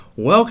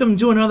Welcome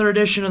to another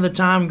edition of the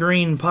Tom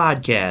Green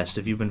Podcast.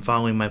 If you've been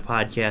following my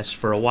podcast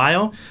for a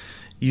while,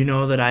 you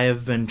know that I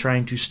have been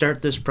trying to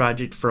start this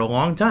project for a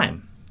long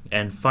time.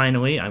 And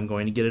finally, I'm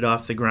going to get it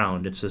off the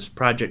ground. It's this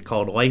project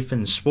called Life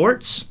in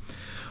Sports.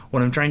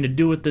 What I'm trying to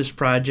do with this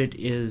project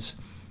is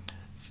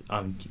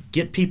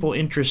get people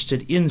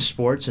interested in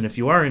sports, and if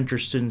you are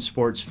interested in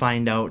sports,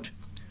 find out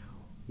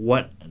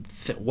what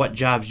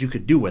jobs you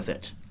could do with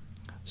it.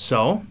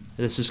 So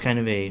this is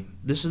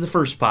the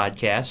first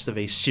podcast of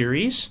a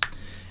series,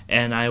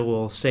 and I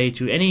will say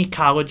to any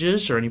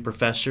colleges or any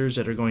professors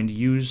that are going to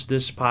use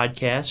this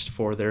podcast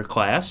for their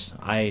class,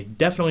 I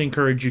definitely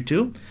encourage you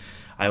to.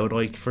 I would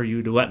like for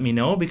you to let me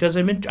know because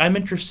I'm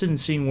interested in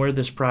seeing where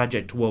this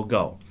project will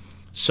go.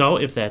 So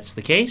if that's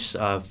the case,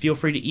 feel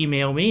free to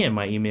email me, and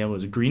my email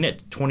is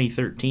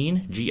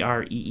greenet2013,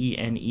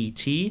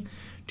 Greenet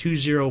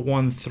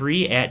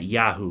 2013 at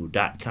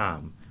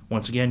yahoo.com.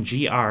 Once again,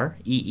 Greenet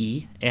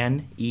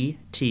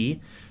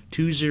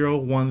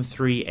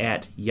 2013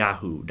 at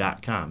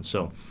yahoo.com.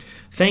 So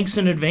thanks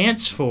in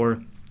advance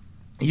for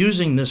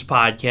using this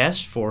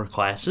podcast for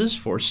classes,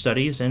 for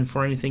studies, and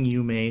for anything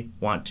you may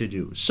want to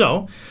do.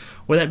 So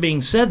with that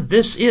being said,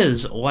 this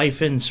is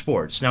Life in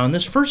Sports. Now in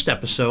this first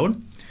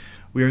episode,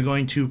 we are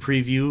going to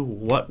preview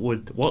what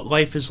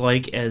life is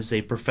like as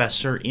a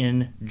professor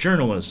in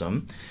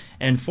journalism.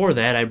 And for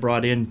that, I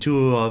brought in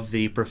two of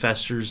the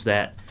professors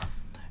that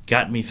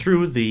got me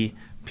through the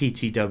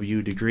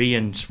PTW degree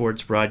and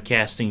sports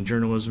broadcasting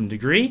journalism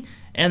degree,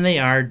 and they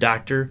are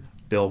Dr.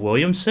 Bill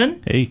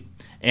Williamson. Hey.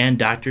 And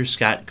Dr.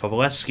 Scott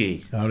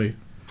Kowalewski. Howdy.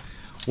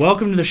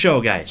 Welcome to the show,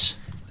 guys.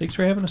 Thanks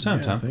for having us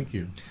on, Tom. Thank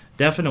you.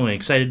 Definitely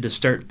excited to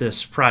start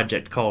this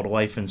project called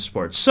Life in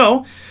Sports.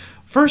 So,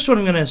 first what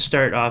I'm going to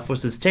start off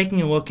with is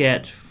taking a look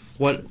at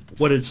what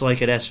it's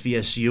like at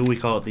SVSU. We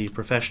call it the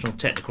Professional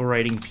Technical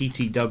Writing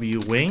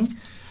PTW wing.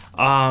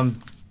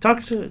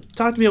 Talk to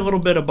me a little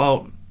bit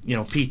about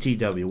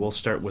PTW. We'll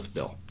start with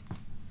Bill.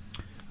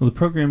 Well, the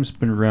program's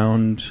been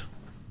around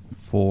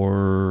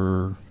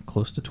for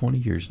close to 20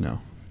 years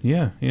now.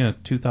 Yeah.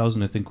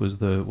 2000 I think was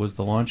the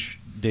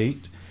launch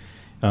date.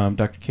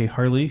 Dr. Kay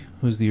Harley,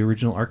 who's the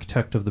original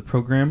architect of the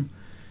program,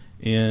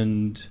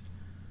 and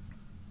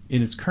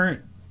in its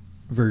current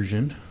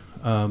version,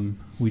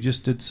 we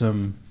just did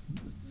some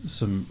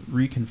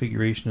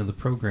reconfiguration of the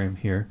program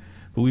here.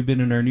 But we've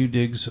been in our new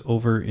digs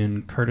over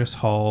in Curtis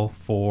Hall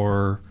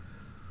for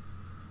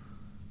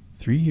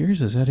 3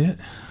 years, is that it?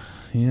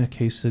 Yeah,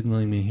 Kay's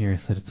signaling me here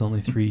that it's only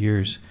 3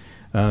 years.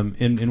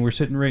 And we're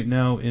sitting right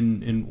now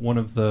in one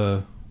of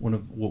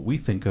what we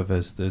think of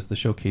as the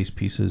showcase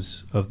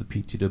pieces of the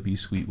PTW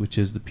suite, which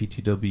is the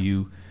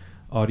PTW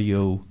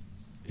audio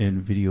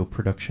and video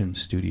production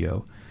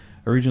studio.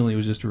 Originally, it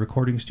was just a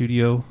recording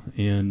studio,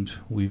 and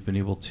we've been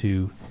able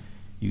to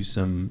use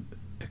some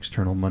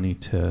external money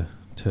to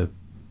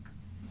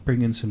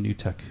bring in some new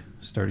tech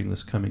starting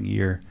this coming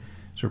year.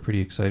 So we're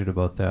pretty excited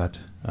about that.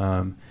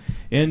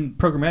 And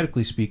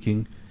programmatically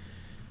speaking,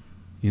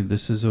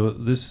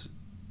 this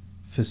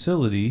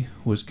facility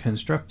was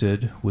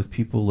constructed with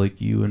people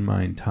like you and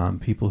mine, Tom,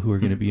 people who are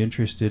going to be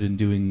interested in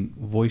doing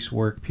voice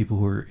work, people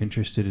who are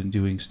interested in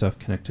doing stuff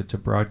connected to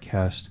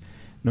broadcast,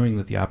 knowing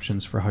that the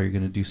options for how you're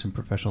going to do some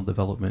professional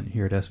development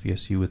here at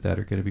SVSU with that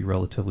are going to be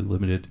relatively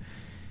limited.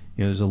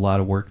 There's a lot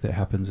of work that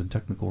happens in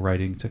technical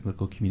writing,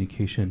 technical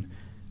communication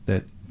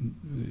that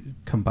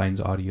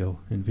combines audio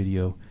and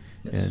video.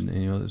 Yes. And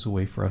there's a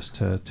way for us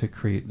to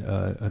create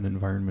an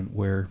environment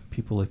where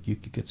people like you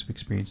could get some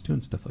experience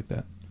doing stuff like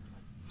that.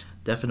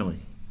 Definitely.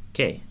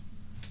 Okay.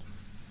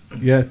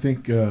 Yeah, I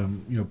think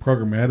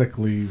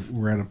programmatically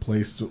we're at a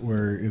place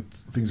where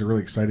things are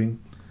really exciting.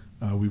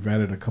 We've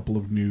added a couple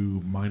of new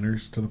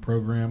minors to the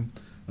program.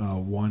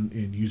 One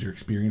in user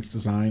experience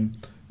design,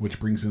 which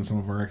brings in some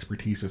of our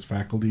expertise as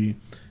faculty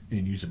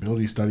in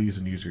usability studies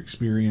and user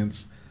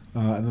experience.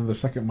 And then the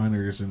second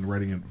minor is in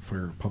writing it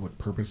for public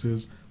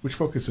purposes, which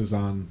focuses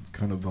on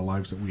kind of the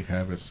lives that we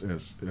have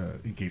as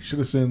engaged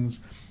citizens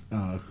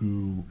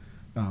who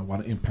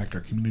want to impact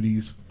our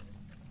communities,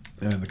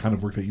 and the kind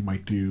of work that you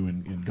might do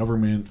in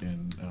government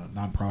and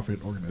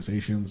nonprofit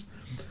organizations.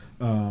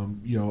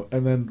 And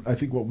then I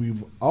think what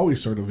we've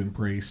always sort of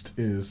embraced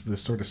is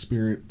this sort of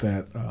spirit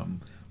that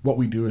what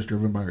we do is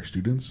driven by our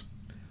students.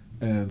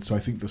 And so I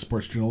think the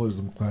sports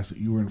journalism class that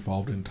you were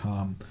involved in,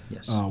 Tom,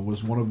 yes,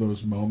 was one of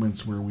those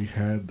moments where we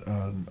had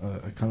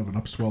a kind of an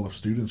upswell of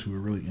students who were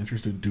really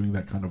interested in doing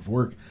that kind of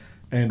work.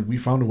 And we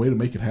found a way to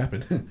make it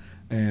happen.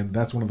 And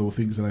that's one of the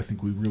things that I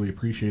think we really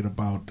appreciate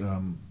about,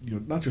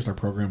 not just our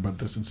program, but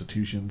this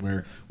institution,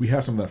 where we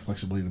have some of that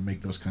flexibility to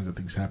make those kinds of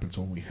things happen.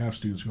 So when we have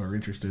students who are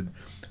interested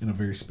in a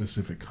very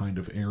specific kind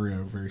of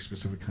area, a very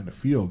specific kind of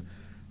field,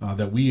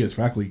 that we as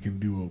faculty can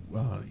do,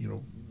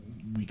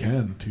 we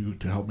can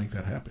to help make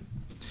that happen.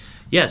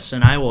 Yes,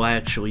 and I will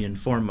actually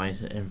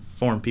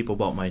inform people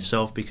about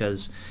myself,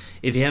 because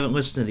if you haven't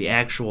listened to the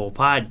actual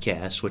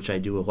podcast, which I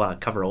do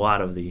cover a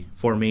lot of the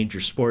 4 major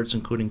sports,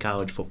 including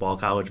college football,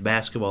 college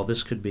basketball,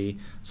 this could be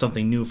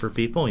something new for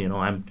people.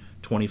 I'm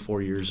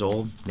 24 years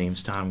old.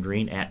 Name's Tom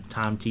Green, at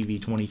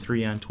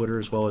TomTV23 on Twitter,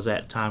 as well as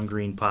at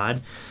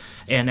TomGreenPod.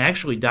 And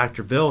actually,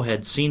 Dr. Bill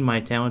had seen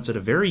my talents at a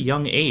very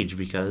young age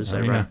because,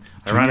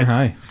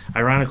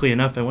 ironically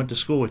enough, I went to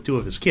school with two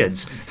of his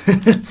kids.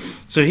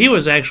 So he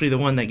was actually the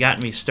one that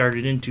got me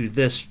started into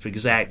this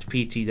exact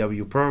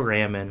PTW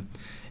program,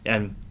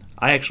 and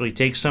I actually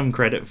take some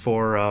credit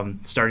for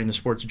starting the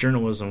sports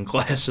journalism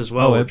class as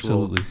well. Oh,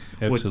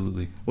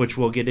 absolutely. Which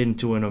we'll get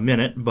into in a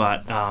minute.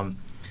 But,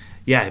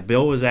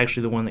 Bill was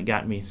actually the one that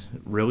got me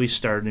really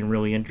started and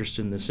really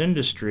interested in this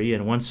industry.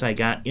 And once I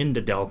got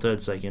into Delta,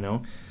 it's like,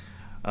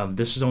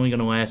 this is only going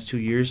to last 2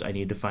 years. I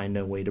need to find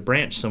a way to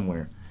branch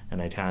somewhere.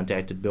 And I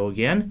contacted Bill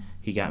again.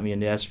 He got me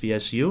into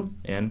SVSU,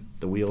 and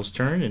the wheels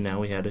turned, and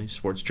now we had a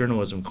sports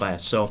journalism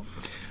class. So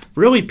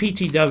really,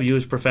 PTW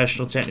is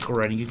professional technical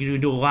writing. You can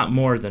do a lot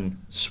more than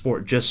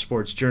just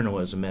sports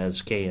journalism,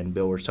 as Kay and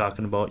Bill were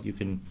talking about. You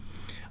can,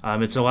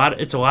 it's a lot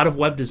of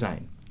web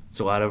design. It's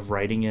a lot of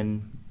writing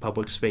in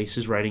public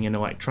spaces, writing in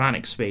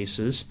electronic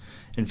spaces.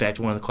 In fact,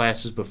 one of the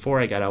classes before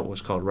I got out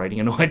was called Writing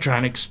in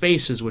Electronic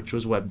Spaces, which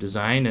was web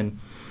design. And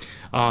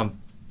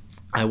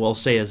I will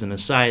say, as an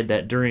aside,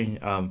 that during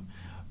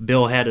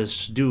Bill had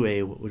us do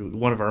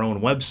one of our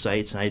own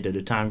websites, and I did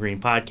a Tom Green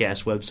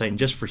podcast website, and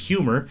just for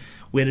humor,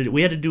 we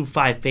had to do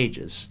 5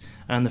 pages.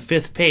 On the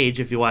 5th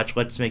page, if you watch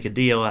Let's Make a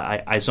Deal,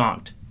 I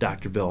zonked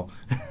Dr. Bill.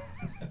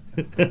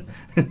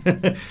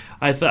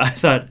 I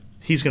thought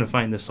he's going to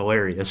find this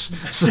hilarious.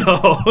 So,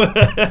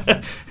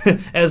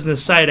 as an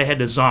aside, I had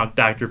to zonk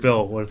Dr.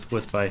 Bill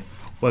with my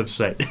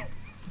website.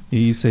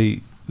 You say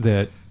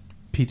that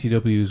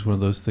PTW is one of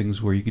those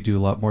things where you could do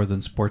a lot more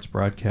than sports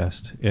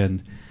broadcast,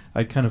 and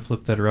I'd kind of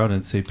flip that around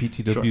and say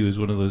PTW is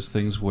one of those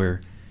things where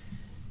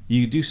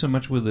you do so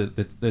much with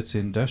it that's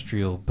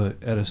industrial,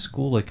 but at a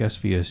school like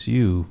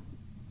SVSU,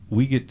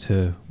 we get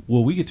to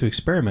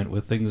experiment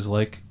with things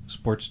like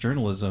sports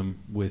journalism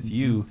with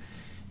you.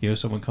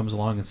 Someone comes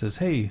along and says,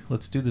 hey,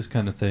 let's do this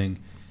kind of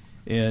thing.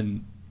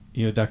 And,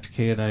 Dr.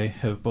 K and I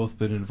have both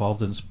been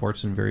involved in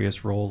sports in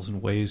various roles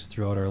and ways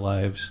throughout our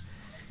lives.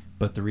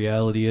 But the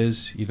reality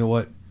is, you know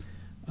what?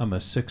 I'm a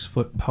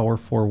 6-foot power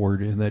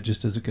forward, and that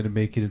just isn't going to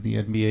make it in the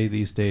NBA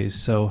these days.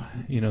 So,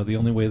 the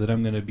only way that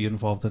I'm going to be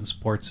involved in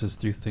sports is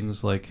through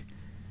things like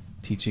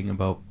teaching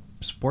about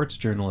sports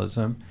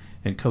journalism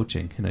and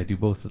coaching, and I do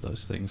both of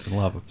those things and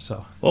love them.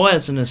 So, well,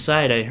 as an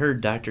aside, I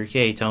heard Dr.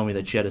 K tell me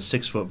that you had a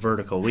 6-foot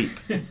vertical leap.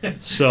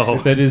 So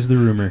that is the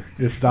rumor.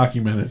 It's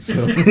documented.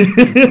 So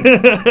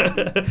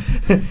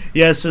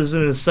yes, as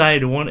an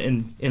aside, one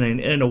in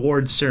an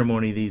awards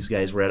ceremony these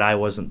guys were at, I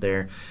wasn't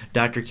there.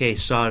 Dr. K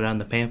saw it on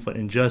the pamphlet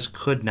and just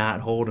could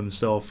not hold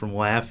himself from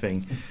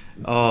laughing.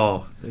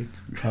 Oh,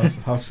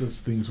 how such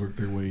things work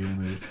their way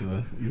in is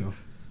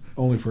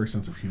only for a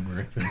sense of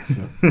humor, I think.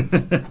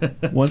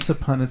 So. Once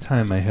upon a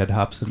time, I had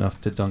hops enough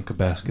to dunk a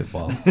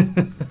basketball.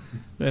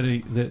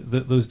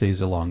 Those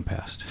days are long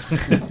past.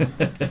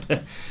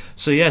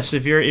 So yes,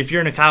 if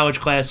you're in a college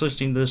class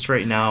listening to this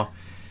right now,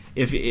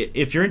 if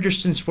you're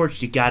interested in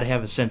sports, you got to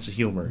have a sense of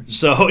humor.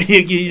 So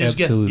you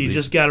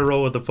just got to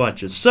roll with the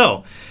punches.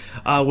 So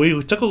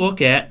we took a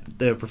look at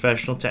the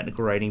professional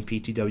technical writing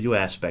PTW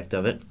aspect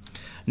of it.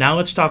 Now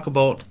let's talk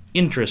about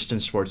interest in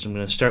sports. I'm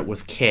going to start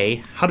with Kay.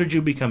 How did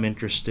you become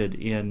interested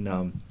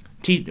in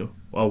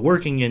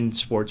working in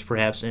sports,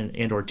 perhaps,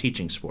 and or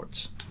teaching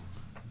sports?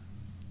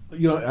 I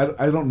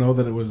don't know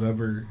that it was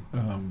ever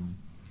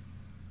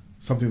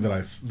something that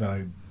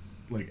I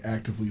like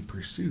actively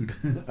pursued.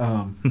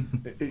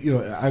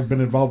 I've been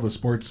involved with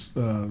sports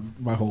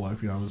my whole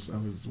life. I was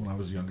when I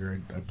was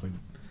younger. I played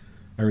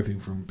everything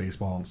from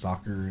baseball and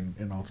soccer,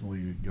 and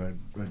ultimately,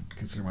 I'd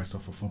consider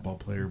myself a football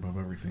player above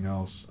everything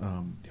else.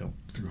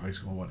 Through high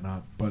school and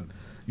whatnot. But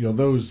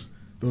those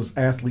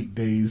athlete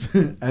days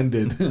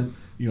ended.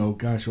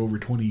 Over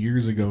 20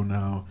 years ago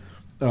now.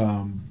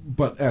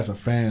 But as a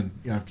fan,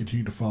 I've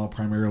continued to follow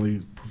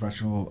primarily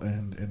professional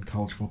and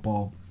college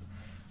football.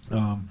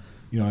 I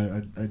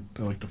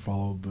like to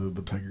follow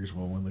the Tigers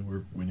when they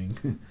were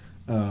winning.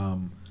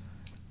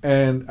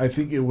 And I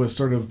think it was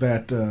sort of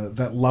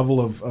that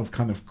level of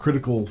kind of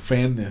critical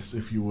fanness,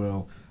 if you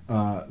will,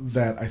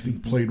 that I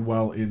think played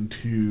well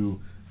into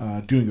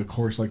doing a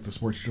course like the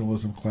sports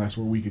journalism class,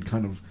 where we could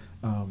kind of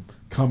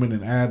come in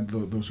and add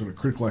those sort of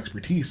critical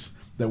expertise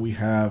that we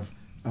have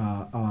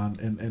on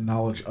and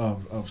knowledge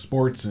of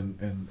sports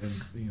and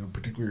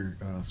particular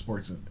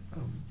sports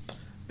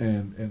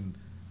and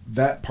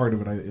that part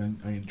of it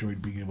I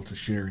enjoyed being able to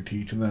share and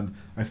teach. And then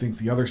I think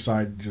the other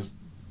side, just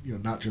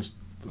not just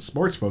the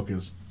sports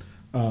focus,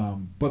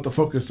 but the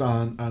focus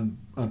on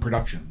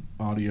production,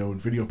 audio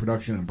and video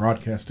production and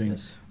broadcasting.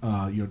 Yes.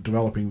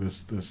 Developing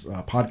this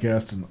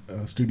podcast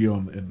and studio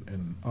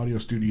and audio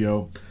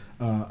studio,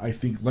 I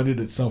think lended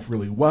itself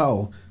really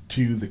well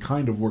to the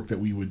kind of work that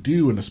we would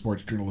do in a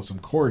sports journalism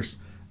course.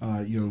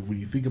 When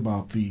you think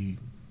about the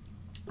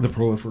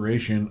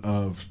proliferation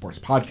of sports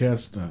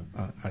podcasts,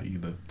 i.e.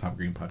 the Tom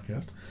Green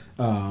podcast,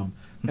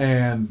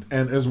 and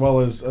as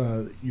well as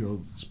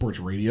sports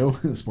radio,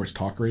 sports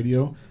talk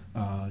radio,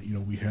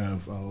 We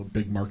have a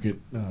big market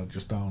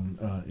just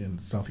down in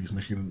Southeast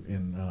Michigan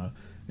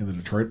in the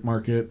Detroit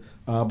market,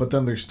 but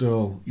then there's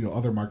still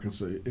other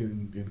markets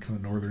in kind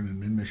of northern and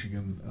mid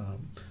Michigan.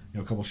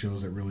 A couple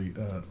shows that really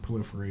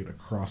proliferate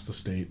across the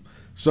state.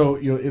 So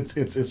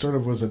it sort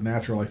of was a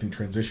natural, I think,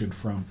 transition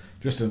from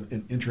just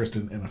an interest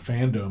in a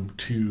fandom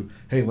to,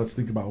 hey, let's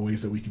think about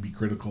ways that we can be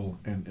critical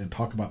and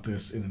talk about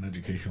this in an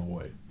educational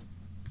way.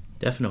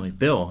 Definitely.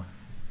 Bill?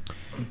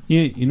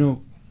 Yeah,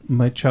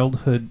 my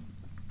childhood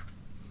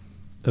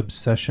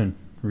obsession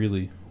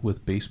really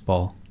with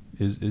baseball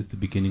is the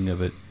beginning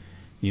of it.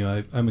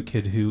 I'm a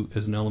kid who,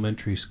 as an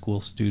elementary school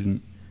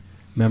student,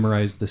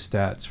 memorized the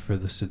stats for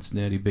the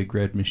Cincinnati Big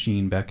Red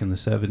Machine back in the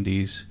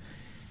 70s.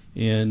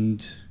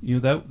 And,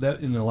 that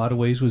in a lot of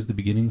ways was the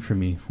beginning for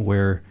me,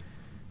 where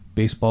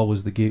baseball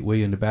was the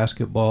gateway into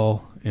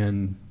basketball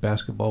and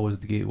basketball was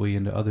the gateway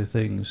into other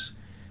things.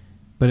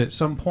 But at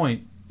some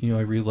point, I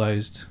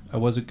realized I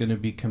wasn't going to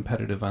be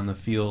competitive on the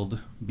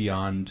field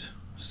beyond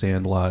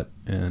Sandlot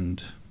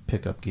and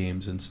pickup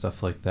games and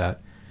stuff like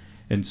that.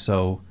 And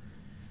so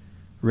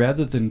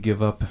rather than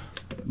give up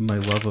my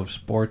love of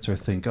sports or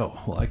think, oh,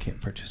 well, I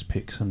can't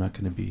participate because I'm not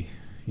going to be,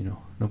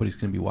 nobody's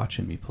going to be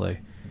watching me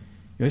play,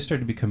 I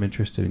started to become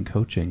interested in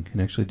coaching and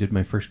actually did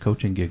my first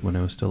coaching gig when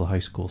I was still a high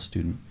school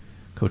student,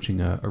 coaching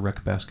a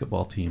rec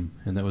basketball team,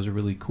 and that was a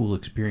really cool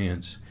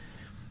experience.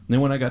 And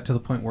then when I got to the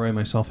point where I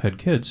myself had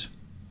kids,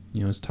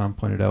 as Tom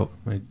pointed out,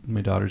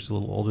 my daughter's a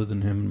little older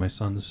than him and my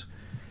son's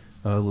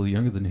a little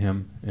younger than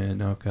him, and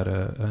now I've got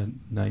a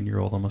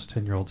 9-year-old, almost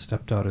 10-year-old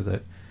stepdaughter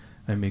that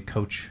I may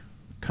coach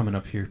coming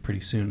up here pretty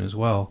soon as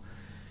well.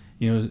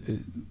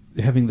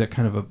 Having that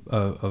kind of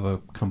a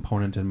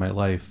component in my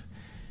life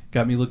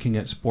got me looking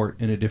at sport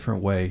in a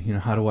different way.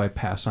 How do I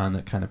pass on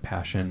that kind of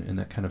passion and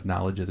that kind of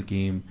knowledge of the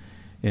game?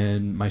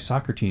 And my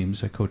soccer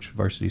teams, I coach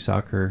varsity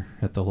soccer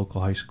at the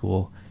local high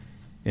school,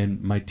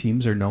 and my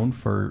teams are known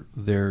for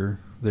their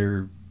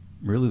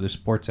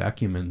sports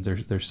acumen,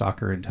 their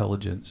soccer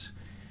intelligence.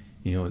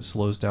 It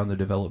slows down the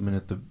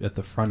development at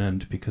the front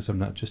end because I'm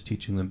not just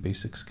teaching them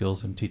basic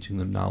skills, I'm teaching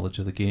them knowledge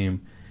of the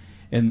game.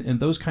 And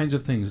those kinds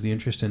of things, the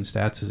interest in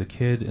stats as a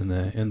kid and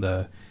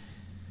the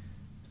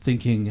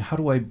thinking, how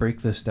do I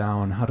break this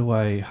down? How do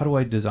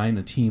I design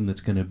a team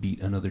that's going to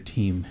beat another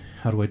team?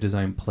 How do I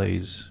design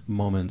plays,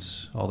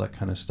 moments, all that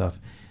kind of stuff?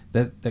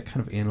 That kind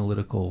of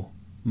analytical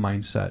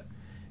mindset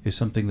is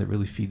something that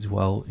really feeds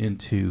well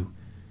into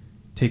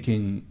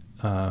taking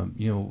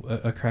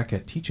a crack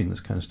at teaching this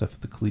kind of stuff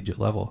at the collegiate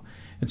level.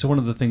 And so one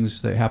of the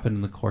things that happened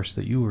in the course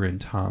that you were in,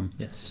 Tom,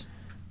 yes,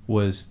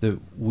 was that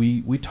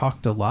we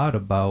talked a lot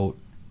about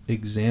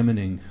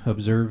examining,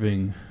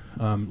 observing,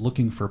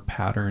 looking for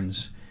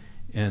patterns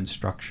and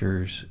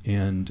structures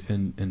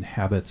and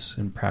habits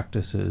and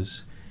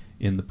practices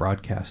in the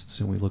broadcasts.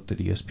 And we looked at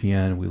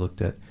ESPN, and we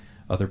looked at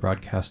other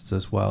broadcasts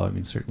as well. I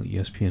mean, certainly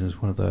ESPN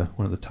is one of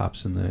the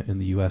tops in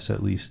the U.S.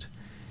 at least.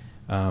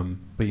 But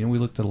we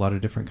looked at a lot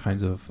of different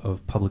kinds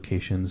of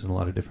publications and a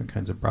lot of different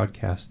kinds of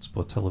broadcasts,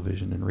 both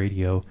television and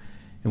radio,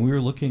 and we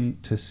were looking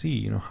to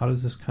see, how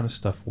does this kind of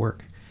stuff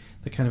work?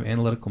 The kind of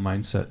analytical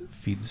mindset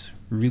feeds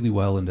really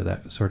well into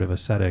that sort of a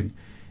setting,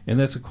 and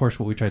that's of course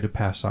what we tried to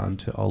pass on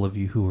to all of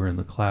you who were in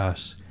the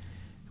class,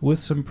 with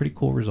some pretty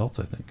cool results,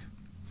 I think.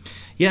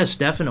 Yes,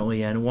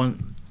 definitely. And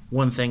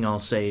one thing I'll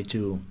say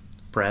to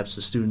perhaps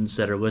the students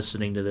that are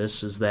listening to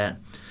this is that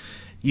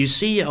you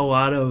see a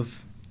lot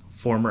of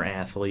former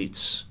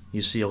athletes,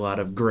 you see a lot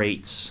of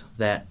greats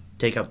that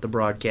take up the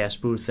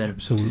broadcast booth, and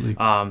absolutely.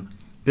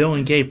 Bill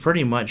and Kay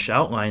pretty much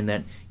outlined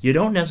that you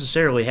don't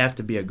necessarily have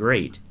to be a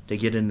great to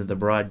get into the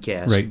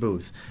broadcast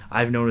booth.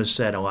 I've noticed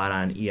that a lot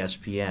on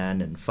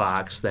ESPN and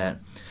Fox, that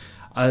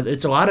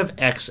it's a lot of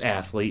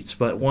ex-athletes,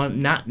 but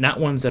not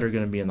ones that are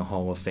going to be in the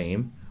Hall of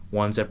Fame,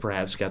 ones that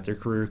perhaps got their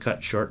career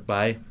cut short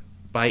by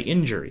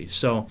injury.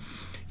 So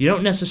you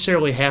don't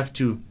necessarily have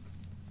to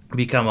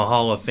become a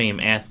Hall of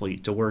Fame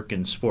athlete to work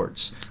in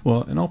sports.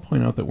 Well, and I'll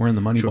point out that we're in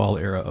the Moneyball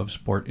era of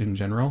sport in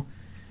general,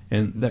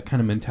 and that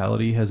kind of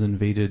mentality has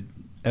invaded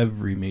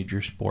every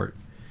major sport.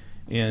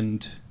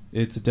 And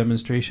it's a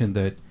demonstration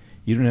that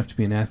you don't have to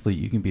be an athlete,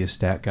 you can be a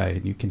stat guy,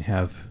 and you can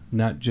have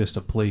not just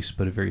a place,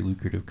 but a very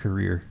lucrative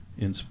career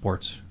in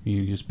sports.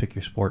 You just pick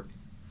your sport.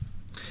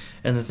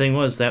 And the thing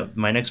was that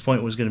my next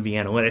point was going to be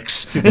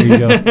analytics. There you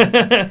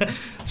go.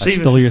 I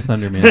stole your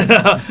thunder, man.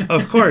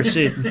 Of course.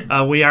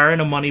 We are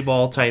in a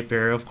Moneyball type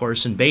era. Of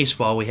course, in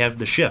baseball, we have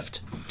the shift.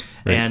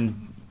 Right.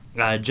 And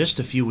just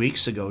a few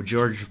weeks ago,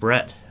 George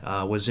Brett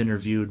was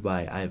interviewed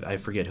by, I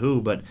forget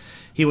who, but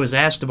he was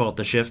asked about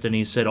the shift, and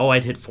he said,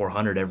 I'd hit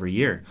 400 every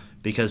year,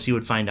 because he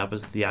would find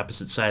the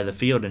opposite side of the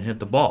field and hit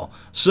the ball.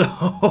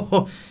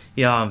 So,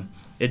 yeah,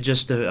 it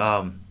just,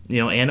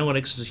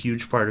 analytics is a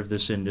huge part of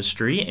this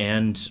industry,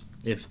 and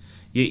if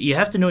you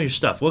have to know your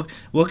stuff.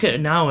 Look at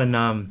now, and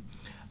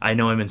I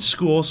know I'm in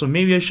school, so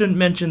maybe I shouldn't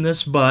mention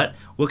this, but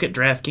look at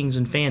DraftKings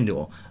and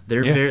FanDuel.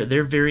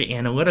 They're very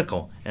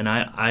analytical, and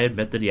I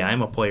admit that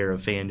I'm a player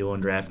of FanDuel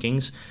and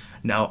DraftKings.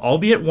 Now,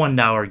 albeit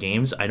 $1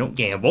 games, I don't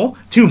gamble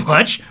too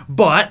much,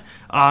 but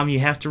you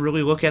have to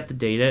really look at the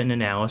data and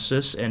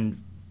analysis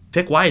and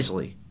pick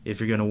wisely if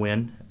you're going to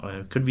win.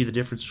 It could be the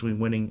difference between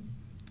winning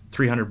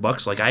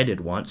 $300 like I did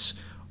once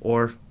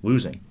or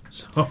losing.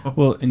 So.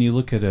 Well, and you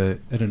look at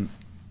an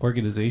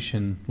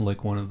organization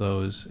like one of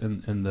those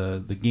and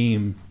the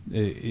game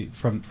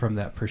from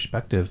that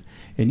perspective,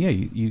 and yeah,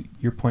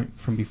 your point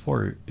from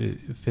before,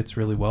 it fits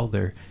really well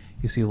there.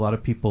 You see a lot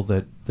of people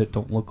that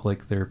don't look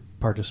like they're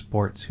part of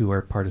sports who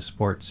are part of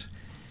sports,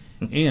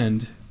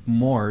 and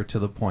more to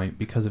the point,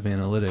 because of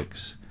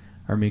analytics,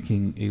 are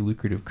making a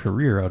lucrative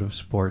career out of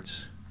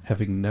sports,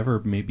 having never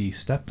maybe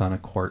stepped on a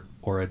court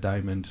or a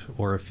diamond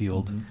or a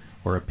field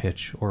or a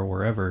pitch or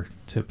wherever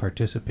to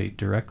participate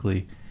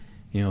directly.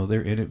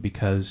 They're in it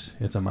because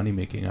it's a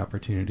money-making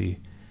opportunity,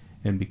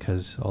 and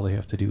because all they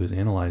have to do is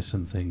analyze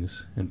some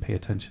things and pay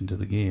attention to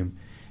the game.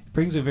 It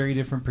brings a very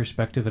different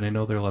perspective, and I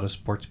know there are a lot of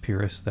sports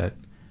purists that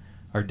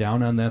are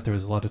down on that. There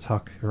was a lot of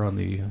talk around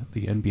the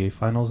NBA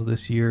Finals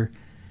this year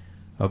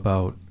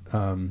about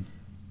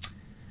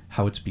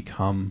how it's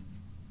become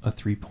a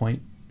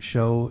three-point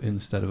show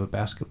instead of a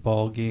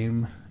basketball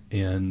game,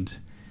 and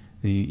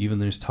even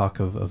there's talk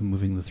of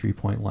moving the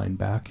three-point line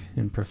back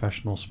in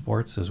professional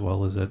sports as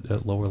well as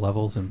at lower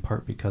levels, in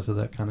part because of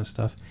that kind of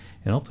stuff.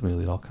 And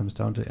ultimately, it all comes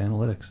down to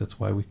analytics. That's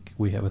why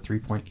we have a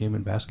three-point game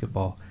in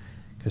basketball,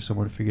 because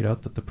someone figured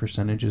out that the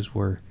percentages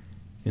were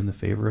in the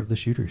favor of the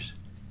shooters.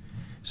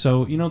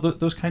 So,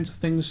 those kinds of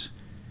things,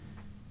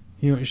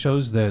 it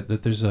shows that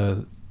there's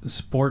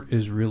sport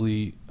is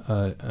really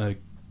a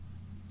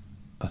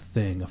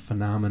thing, a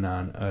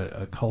phenomenon,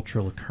 a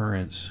cultural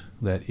occurrence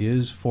that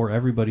is for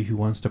everybody who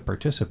wants to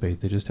participate.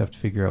 They just have to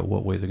figure out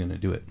what way they're going to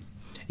do it.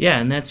 Yeah,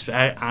 and that's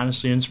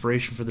honestly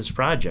inspiration for this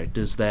project,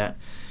 is that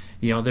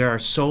there are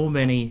so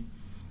many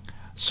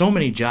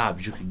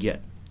jobs you could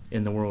get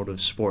in the world of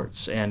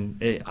sports,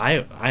 and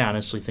I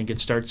honestly think it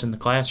starts in the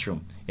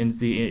classroom.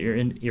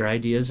 Your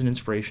ideas and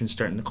inspiration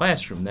start in the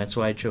classroom. That's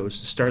why I chose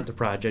to start the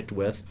project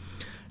with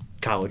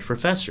college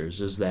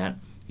professors, is that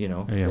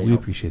we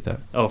appreciate that.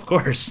 Oh, of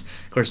course,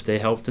 they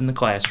helped in the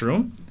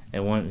classroom,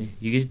 and when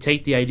you get to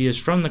take the ideas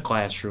from the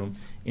classroom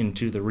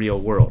into the real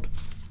world.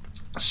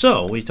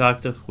 So we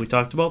talked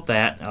about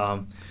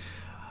that.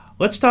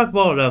 Let's talk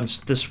about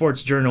the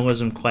sports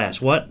journalism class.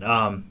 What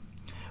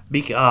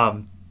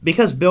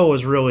because Bill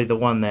was really the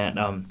one that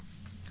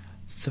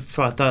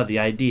thought of the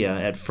idea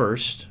at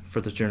first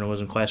for the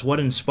journalism class. What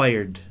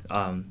inspired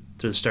to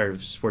the start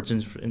of sports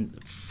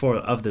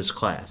of this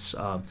class?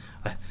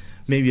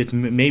 Maybe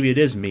it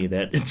is me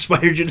that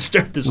inspired you to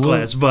start this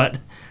class, but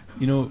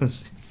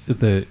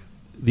the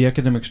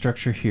academic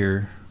structure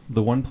here,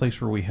 the one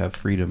place where we have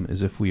freedom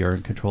is if we are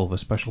in control of a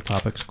special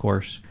topics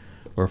course,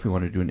 or if we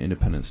want to do an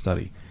independent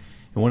study.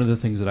 And one of the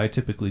things that I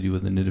typically do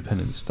with an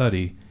independent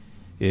study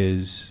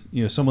is,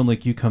 someone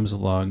like you comes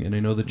along, and I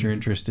know that you're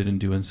interested in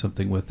doing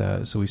something with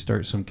that, so we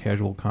start some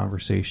casual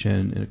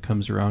conversation, and it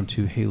comes around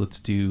to, hey, let's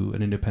do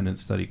an independent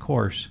study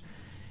course,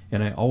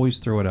 and I always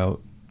throw it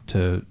out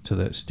to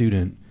that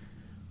student.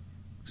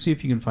 See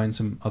if you can find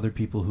some other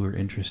people who are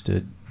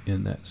interested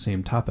in that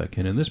same topic.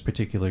 And in this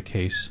particular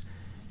case,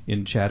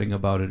 in chatting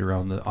about it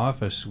around the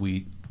office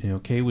suite,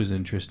 Kay was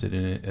interested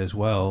in it as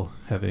well,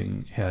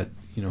 having had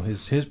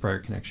his prior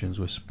connections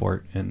with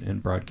sport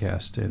and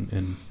broadcast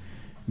and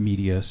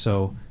media.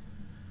 So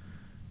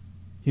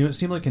it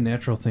seemed like a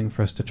natural thing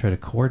for us to try to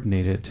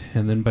coordinate it.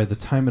 And then by the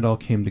time it all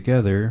came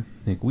together,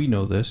 I think we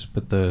know this,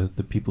 but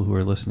the people who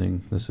are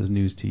listening, this is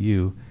news to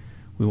you.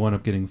 We wound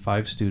up getting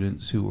 5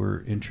 students who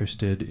were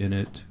interested in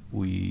it.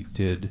 We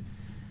did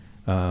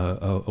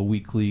a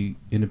weekly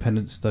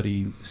independent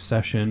study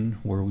session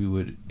where we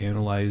would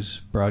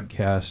analyze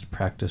broadcast,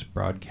 practice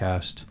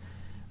broadcast,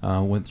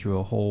 went through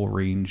a whole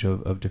range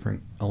of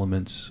different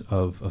elements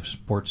of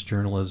sports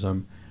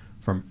journalism,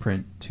 from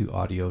print to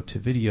audio to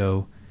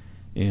video,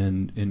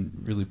 and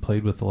really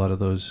played with a lot of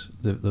those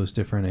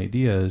different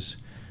ideas.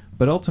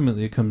 But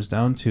ultimately it comes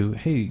down to,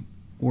 hey,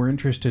 we're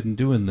interested in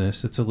doing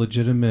this. It's a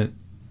legitimate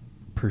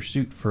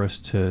pursuit for us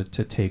to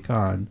take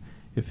on.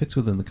 It fits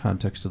within the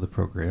context of the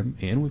program,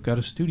 and we've got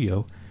a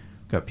studio,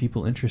 we've got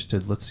people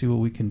interested. Let's see what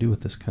we can do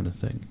with this kind of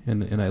thing.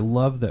 And I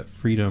love that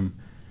freedom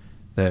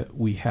that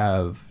we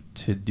have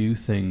to do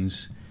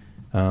things,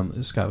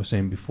 as Scott was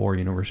saying before,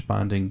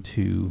 responding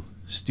to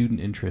student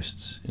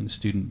interests and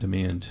student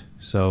demand.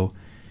 So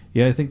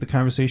yeah, I think the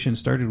conversation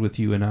started with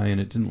you and I, and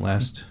it didn't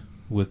last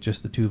with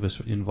just the two of us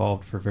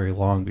involved for very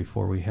long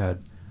before we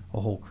had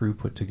a whole crew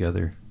put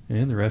together.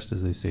 And the rest,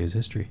 as they say, is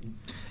history.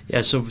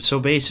 Yeah, so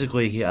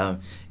basically,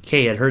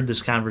 Kay had heard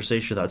this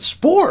conversation about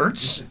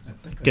sports.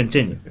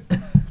 Continue.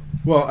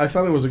 Well, I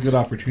thought it was a good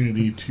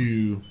opportunity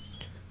to,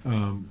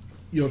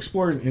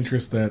 explore an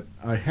interest that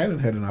I hadn't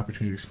had an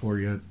opportunity to explore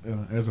yet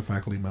as a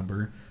faculty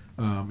member.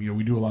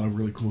 We do a lot of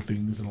really cool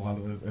things, and a lot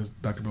of, as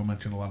Dr. Bill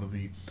mentioned, a lot of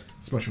the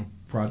special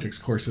projects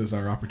courses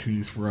are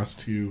opportunities for us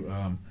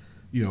to,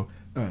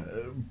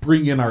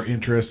 bring in our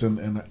interests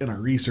and our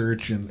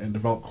research and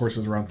develop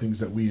courses around things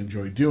that we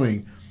enjoy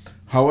doing.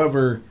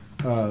 However,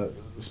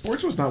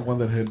 sports was not one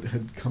that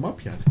had come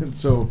up yet. And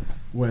so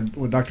when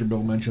Dr.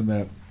 Bill mentioned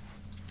that,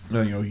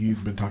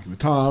 he'd been talking with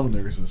Tom, and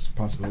there was this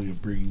possibility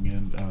of bringing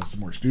in some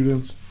more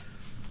students.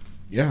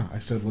 Yeah, I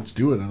said, let's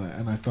do it.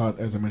 And I thought,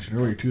 as I mentioned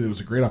earlier, too, it was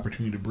a great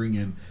opportunity to bring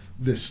in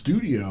this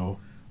studio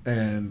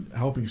and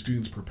helping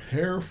students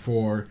prepare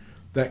for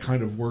that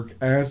kind of work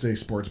as a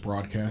sports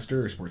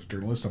broadcaster or sports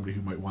journalist, somebody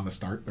who might want to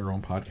start their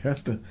own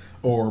podcast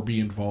or be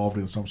involved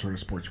in some sort of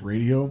sports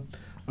radio.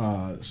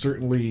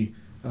 Certainly,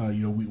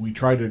 we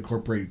try to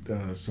incorporate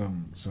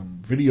some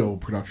video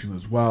production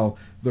as well,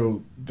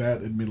 though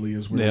that admittedly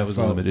is where it was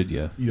limited.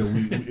 Yeah,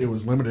 it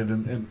was limited,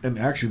 and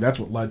actually that's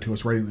what led to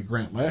us writing the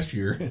grant last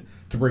year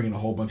to bring in a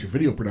whole bunch of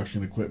video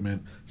production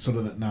equipment, so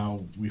that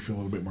now we feel a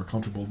little bit more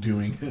comfortable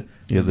doing.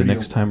 The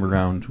next time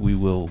around we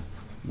will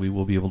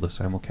be able to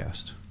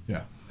simulcast.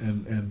 Yeah,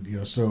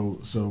 and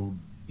so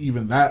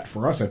even that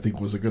for us, I think,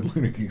 was a good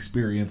learning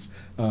experience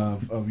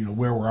of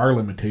where were our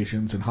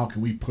limitations and how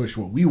can we push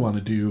what we want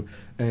to do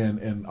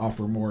and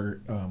offer more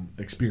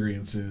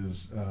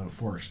experiences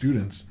for our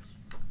students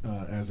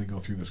as they go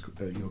through this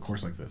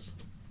course like this.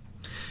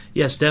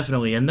 Yes,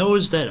 definitely. And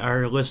those that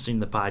are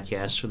listening to the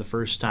podcast for the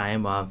first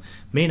time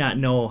may not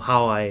know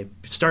how I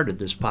started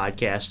this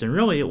podcast. And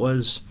really, it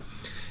was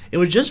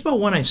just about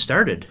when I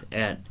started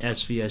at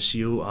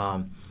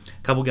SVSU.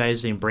 A couple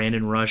guys named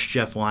Brandon Rush,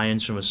 Jeff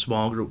Lyons from a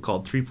small group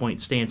called 3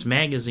 Point Stance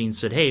Magazine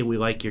said, hey, we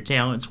like your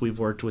talents. We've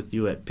worked with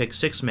you at Pick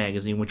 6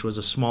 Magazine, which was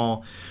a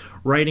small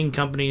writing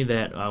company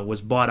that was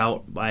bought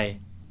out by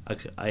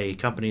a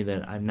company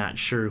that I'm not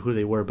sure who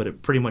they were, but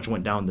it pretty much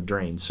went down the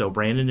drain. So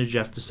Brandon and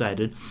Jeff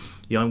decided,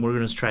 we're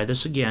going to try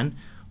this again.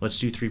 Let's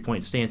do 3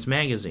 Point Stance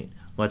Magazine.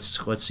 Let's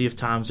see if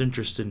Tom's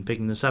interested in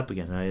picking this up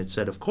again. And I had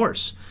said, of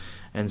course.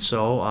 And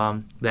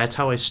so that's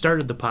how I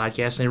started the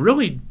podcast.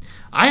 And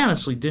I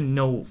honestly didn't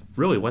know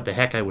really what the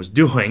heck I was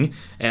doing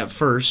at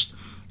first.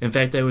 In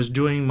fact, I was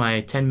doing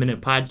my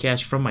 10-minute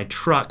podcast from my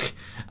truck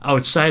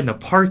outside in the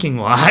parking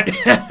lot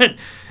at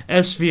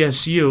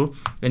SVSU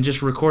and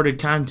just recorded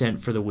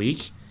content for the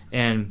week.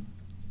 And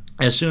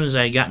as soon as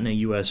I got in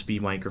a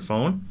USB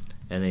microphone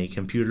and a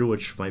computer,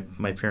 which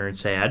my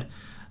parents had,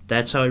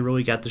 that's how I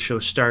really got the show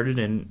started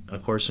and,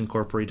 of course,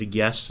 incorporated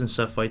guests and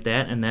stuff like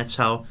that. And that's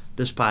how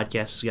this podcast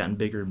has gotten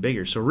bigger and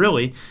bigger. So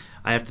really,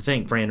 I have to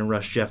thank Brandon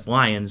Rush, Jeff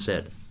Lyons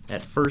at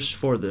first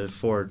for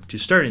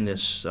starting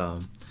this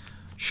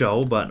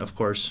show. But, of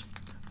course,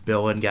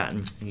 Bill had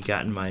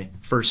gotten my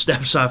first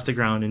steps off the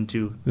ground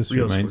into this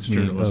real reminds sports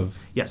me journalism. of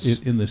Yes.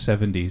 In the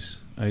 70s,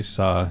 I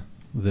saw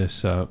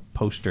this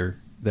poster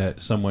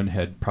that someone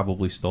had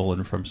probably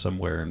stolen from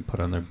somewhere and put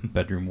on their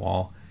bedroom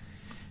wall.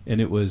 And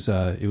it was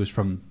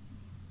from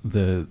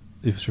New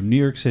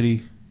York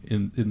City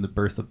in the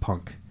birth of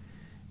punk,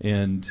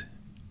 and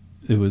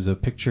it was a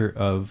picture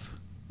of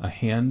a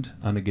hand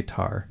on a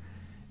guitar,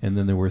 and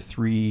then there were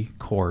 3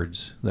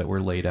 chords that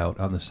were laid out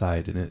on the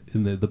side,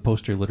 and the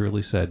poster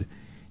literally said,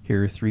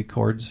 "Here are 3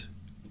 chords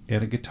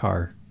and a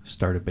guitar.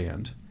 Start a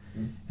band."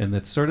 And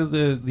that's sort of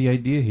the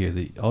idea here.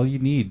 That all you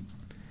need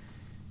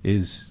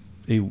is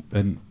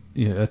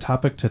a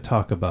topic to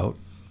talk about,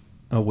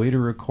 a way to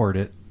record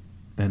it,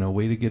 and a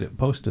way to get it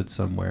posted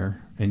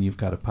somewhere, and you've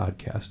got a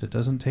podcast. It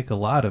doesn't take a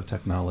lot of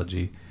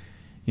technology.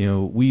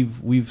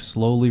 We've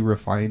slowly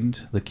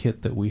refined the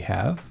kit that we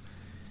have,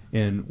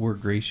 and we're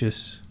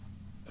gracious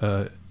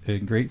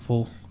and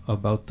grateful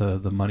about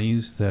the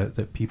monies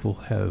that people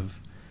have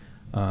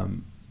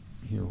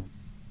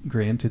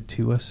granted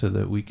to us so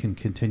that we can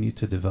continue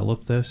to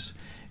develop this.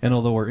 And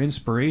although our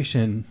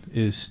inspiration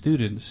is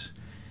students,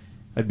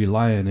 I'd be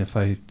lying if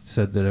I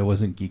said that I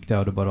wasn't geeked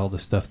out about all the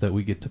stuff that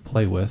we get to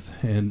play with,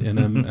 and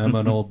I'm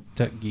an old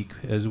tech geek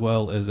as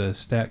well as a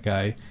stat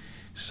guy.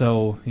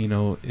 So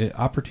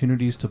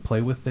opportunities to play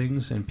with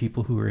things and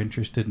people who are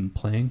interested in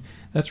playing,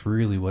 that's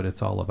really what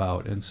it's all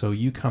about. And so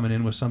you coming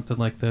in with something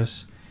like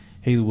this,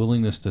 hey, the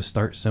willingness to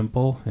start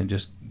simple and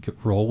just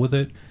roll with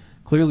it.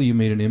 Clearly, you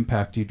made an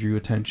impact. You drew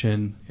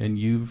attention, and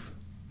you've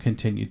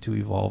continued to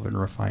evolve and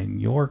refine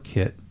your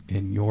kit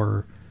and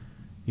your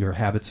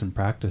habits and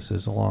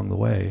practices along the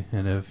way.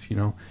 And if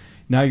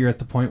now you're at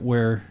the point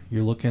where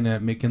you're looking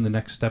at making the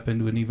next step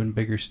into an even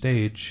bigger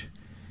stage,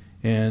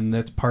 and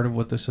that's part of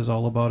what this is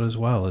all about as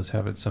well, is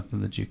having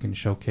something that you can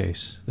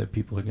showcase that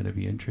people are going to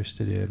be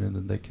interested in, and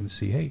then they can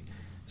see, hey,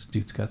 this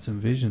dude's got some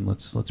vision.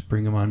 Let's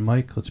bring him on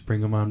mic. Let's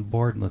bring him on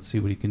board, and let's see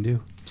what he can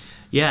do.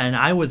 Yeah, and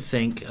I would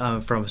think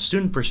from a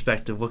student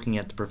perspective, looking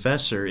at the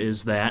professor,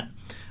 is that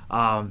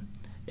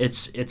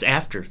it's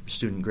after the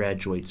student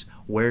graduates.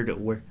 Where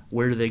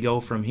do they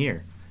go from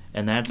here?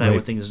 And that's, right. I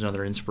would think, is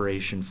another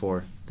inspiration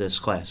for this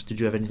class. Did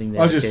you have anything to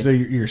add? I'll just say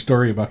your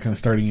story about kind of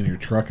starting in your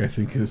truck, I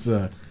think, is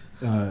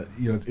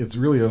it's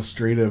really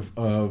illustrative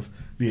of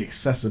the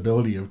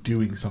accessibility of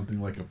doing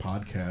something like a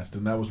podcast,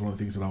 and that was one of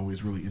the things that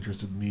always really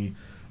interested me.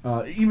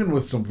 Even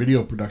with some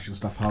video production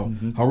stuff, how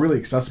really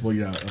accessible,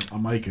 a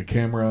mic, a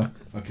camera,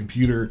 a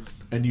computer,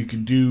 and you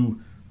can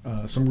do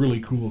some really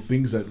cool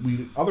things that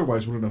we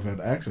otherwise wouldn't have had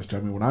access to.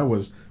 I mean, when I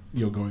was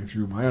going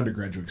through my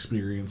undergraduate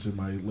experience in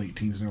my late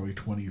teens and early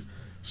 20s,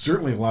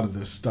 certainly a lot of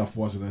this stuff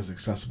wasn't as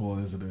accessible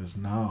as it is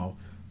now.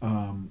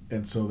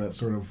 And so that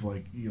sort of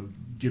like,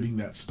 getting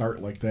that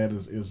start like that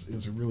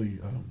is a really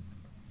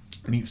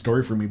neat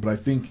story for me. But I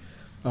think,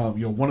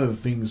 one of the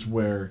things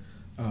where,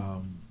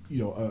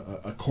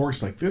 a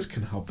course like this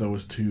can help, though,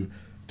 is to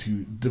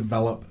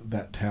develop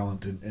that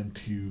talent and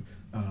to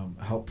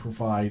help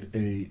provide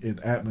an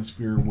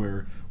atmosphere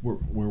where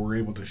we're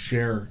able to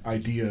share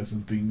ideas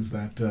and things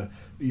that,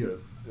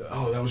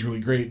 that was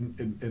really great.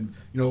 And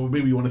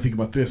maybe you want to think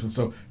about this. And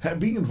so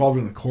being involved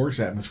in a course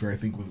atmosphere, I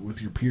think,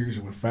 with your peers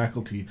and with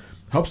faculty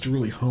helps to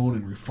really hone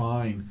and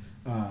refine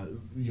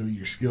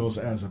your skills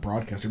as a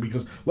broadcaster.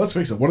 Because let's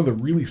face it, one of the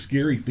really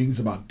scary things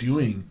about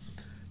doing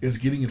is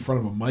getting in front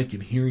of a mic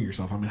and hearing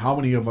yourself. I mean, how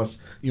many of us,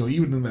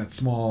 even in that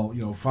small,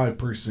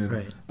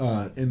 5-person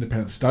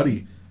independent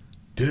study,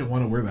 didn't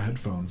want to wear the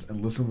headphones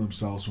and listen to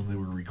themselves when they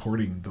were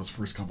recording those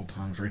first couple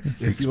times, right?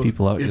 It feels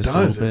people out. It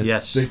does.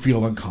 Yes. They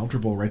feel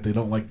uncomfortable, right? They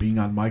don't like being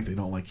on mic. They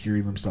don't like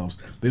hearing themselves.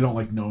 They don't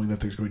like knowing that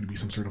there's going to be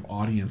some sort of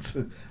audience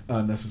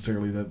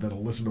necessarily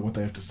that'll listen to what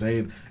they have to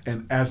say.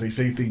 And as they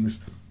say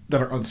things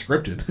that are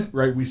unscripted,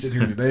 right? We sit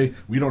here today.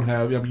 We don't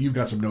have. I mean, you've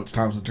got some notes,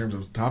 Thomas, in terms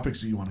of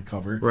topics that you want to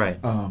cover, right?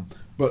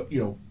 But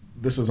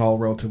this is all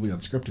relatively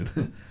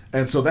unscripted,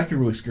 and so that can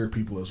really scare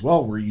people as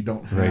well, where you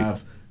don't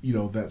have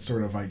that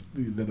sort of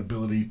that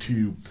ability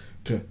to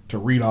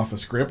read off a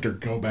script or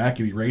go back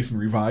and erase and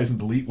revise and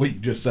delete what you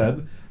just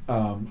said.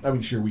 I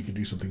mean, sure, we could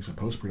do some things in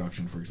post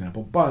production, for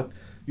example, but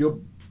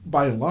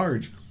by and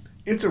large,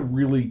 it's a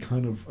really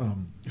kind of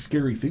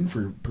scary thing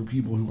for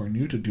people who are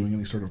new to doing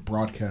any sort of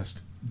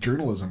broadcast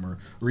journalism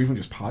or even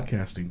just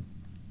podcasting.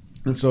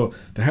 And so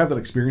to have that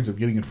experience of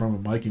getting in front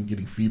of a mic and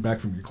getting feedback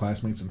from your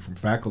classmates and from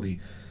faculty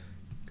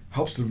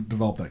helps to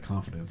develop that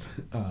confidence,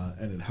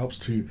 and it helps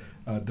to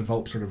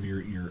develop sort of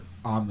your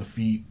on the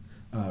feet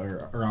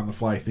or on the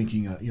fly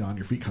thinking, on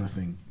your feet kind of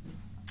thing.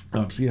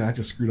 So yeah, I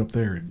just screwed up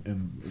there,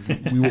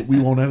 and we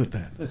won't edit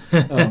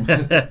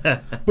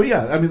that. But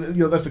yeah, I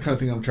mean, that's the kind of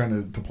thing I'm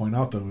trying to point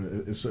out, though,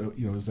 is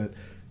that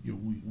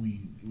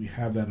we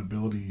have that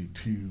ability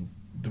to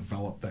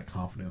develop that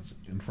confidence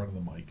in front of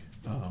the mic.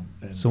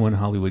 So when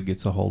Hollywood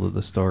gets a hold of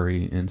the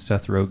story and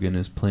Seth Rogen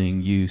is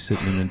playing you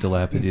sitting in a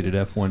dilapidated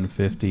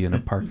F-150 in a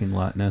parking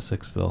lot in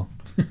Essexville.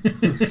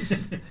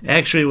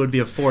 Actually, it would be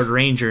a Ford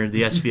Ranger in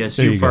the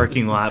SVSU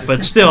parking lot,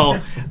 but still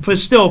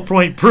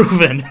point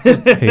proven.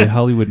 Hey,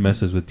 Hollywood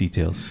messes with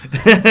details.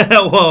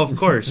 Well, of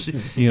course.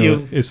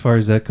 As far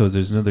as that goes,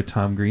 there's another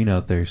Tom Green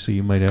out there, so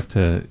you might have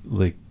to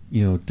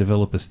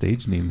develop a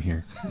stage name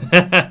here.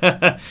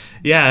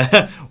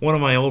 Yeah, one of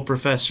my old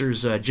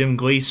professors, Jim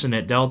Gleason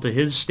at Delta,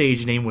 his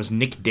stage name was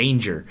Nick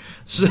Danger.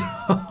 So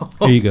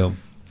there you go.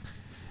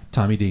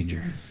 Tommy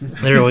Danger.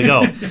 There we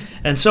go.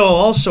 And so I'll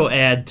also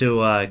add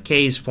to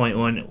Kay's point,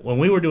 when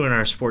we were doing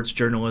our sports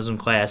journalism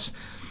class,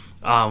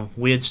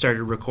 we had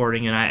started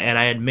recording, and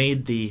I had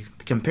made the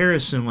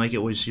comparison like it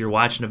was you're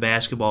watching a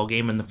basketball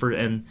game, and the first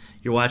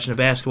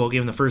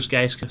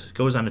guy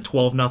goes on a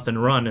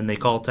 12-0 run, and they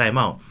call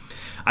timeout.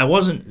 I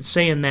wasn't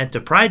saying that to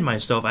pride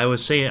myself. I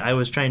was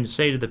trying to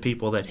say to the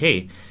people that,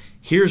 hey,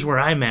 here's where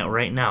I'm at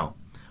right now.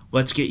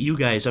 Let's get you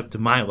guys up to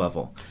my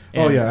level.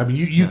 And, I mean,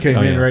 you came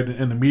in right,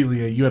 and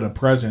immediately you had a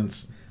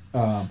presence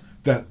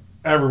that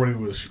everybody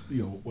was,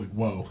 like,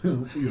 whoa,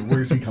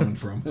 where's he coming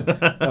from?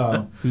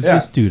 Who's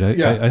this dude?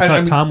 I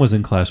thought Tom was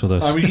in class with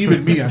us. I mean,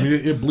 even me. I mean,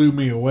 it blew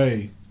me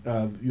away.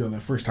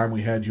 The first time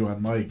we had you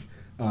on mic,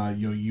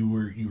 you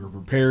were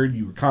prepared,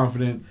 you were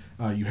confident,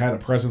 you had a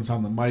presence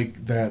on the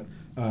mic that.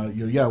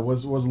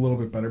 Was a little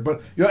bit better,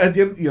 but at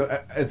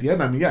the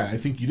end, I mean, I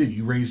think you did.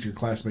 You raised your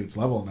classmates'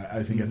 level, and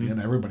I think at the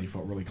end, everybody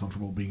felt really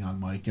comfortable being on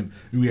mic, and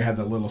we had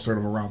that little sort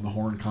of around the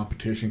horn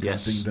competition kind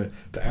of thing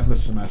to end the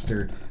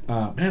semester.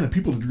 Man, and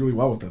people did really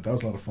well with that. That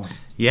was a lot of fun.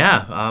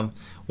 Yeah,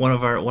 one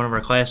of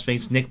our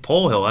classmates, Nick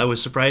Polhill, I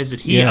was surprised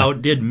that he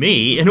outdid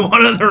me in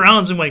one of the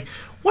rounds. I'm like,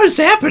 what is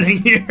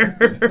happening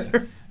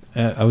here?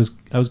 I was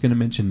going to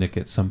mention Nick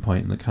at some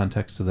point in the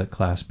context of that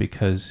class,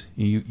 because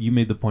you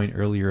made the point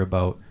earlier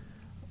about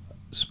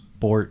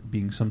sport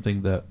being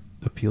something that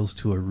appeals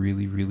to a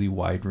really, really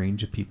wide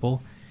range of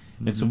people.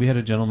 Mm-hmm. And so we had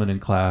a gentleman in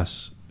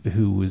class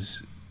who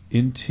was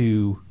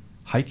into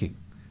hiking,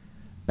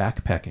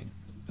 backpacking,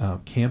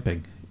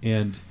 camping,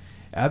 and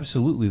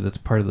absolutely that's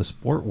part of the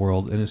sport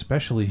world, and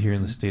especially here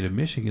in the state of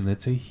Michigan,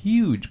 that's a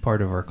huge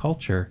part of our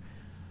culture.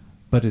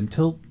 But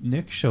until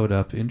Nick showed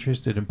up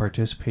interested in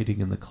participating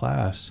in the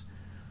class,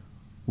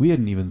 we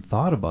hadn't even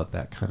thought about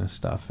that kind of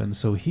stuff. And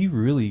so he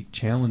really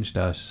challenged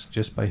us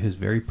just by his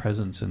very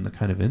presence and the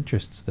kind of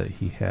interests that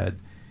he had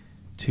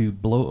to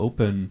blow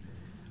open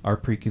our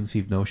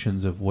preconceived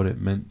notions of what it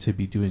meant to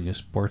be doing a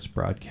sports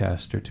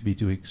broadcast or to be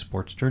doing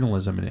sports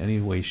journalism in any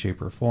way, shape,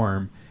 or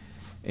form.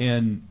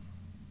 And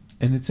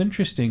it's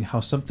interesting how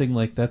something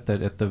like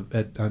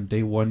that on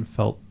day one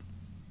felt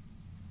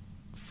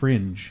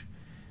fringe.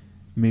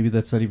 Maybe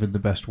that's not even the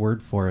best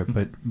word for it,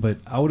 but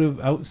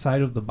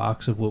outside of the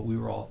box of what we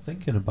were all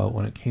thinking about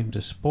when it came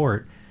to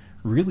sport,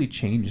 really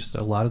changed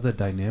a lot of the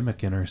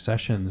dynamic in our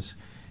sessions,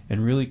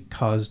 and really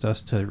caused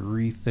us to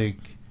rethink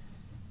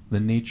the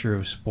nature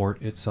of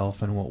sport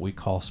itself and what we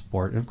call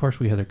sport. And of course,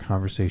 we had our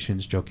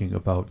conversations joking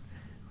about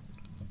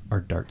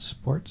our dart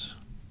sports.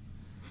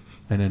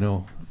 And I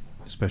know,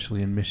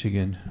 especially in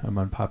Michigan, I'm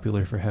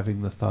unpopular for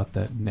having the thought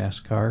that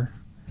NASCAR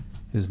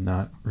is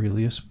not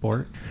really a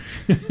sport.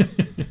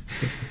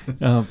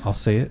 I'll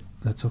say it.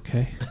 That's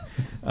okay.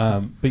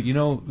 But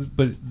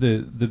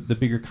the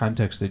bigger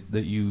context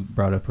that you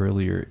brought up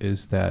earlier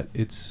is that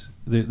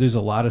there's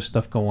a lot of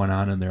stuff going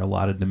on, and there are a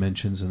lot of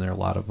dimensions, and there are a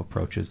lot of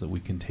approaches that we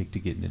can take to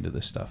getting into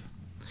this stuff.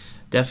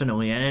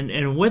 Definitely.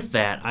 And with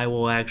that, I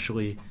will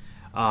actually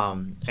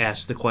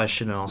ask the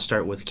question, and I'll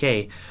start with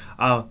Kay.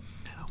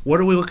 What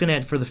are we looking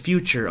at for the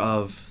future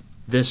of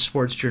this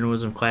sports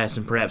journalism class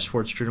and perhaps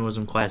sports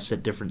journalism class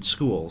at different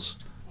schools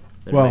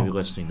that might be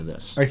listening to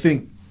this? I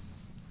think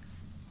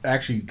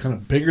actually kind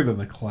of bigger than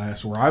the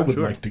class where I would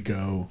like to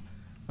go,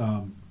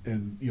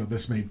 and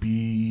this may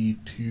be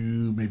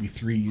 2, maybe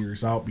 3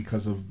 years out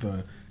because of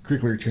the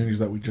curricular changes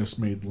that we just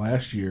made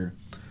last year.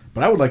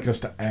 But I would like us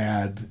to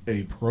add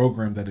a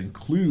program that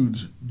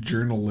includes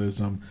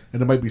journalism,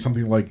 and it might be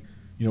something like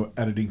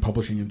editing,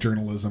 publishing, and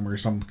journalism, or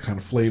some kind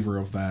of flavor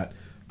of that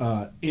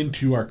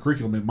into our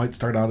curriculum. It might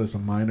start out as a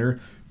minor,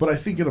 but I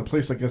think at a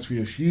place like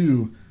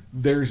SVSU,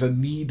 there's a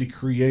need to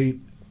create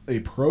a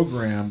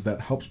program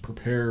that helps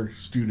prepare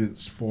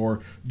students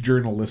for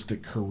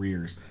journalistic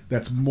careers.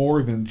 That's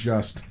more than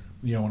just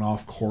an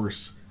off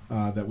course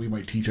that we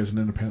might teach as an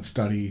independent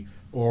study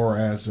or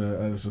as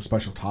a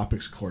special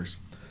topics course.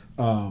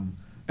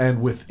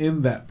 And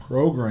within that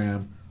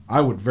program,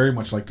 I would very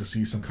much like to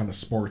see some kind of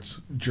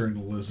sports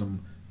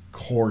journalism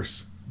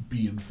course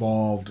be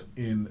involved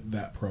in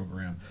that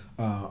program.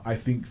 I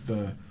think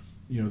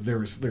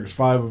there's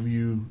 5 of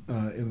you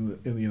in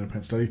the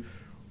independent study.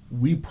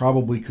 We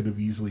probably could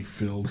have easily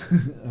filled,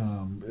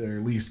 or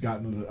at least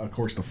gotten a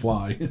course to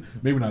fly,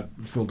 maybe not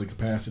filled to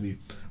capacity,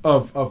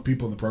 of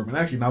people in the program.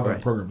 And actually, now that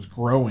the program is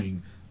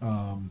growing,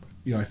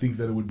 I think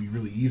that it would be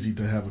really easy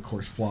to have a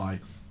course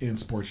fly in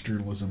sports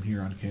journalism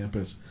here on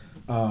campus.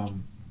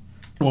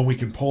 When we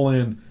can pull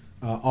in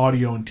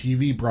audio and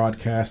TV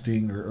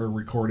broadcasting or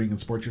recording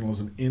and sports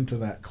journalism into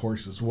that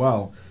course as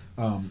well,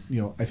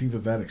 I think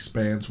that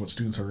expands what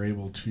students are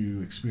able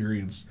to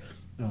experience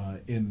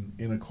in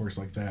a course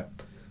like that.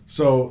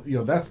 So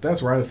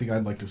that's where I think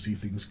I'd like to see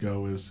things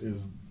go is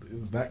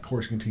that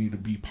course continue to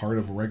be part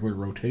of a regular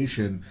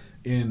rotation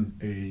in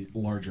a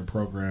larger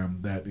program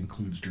that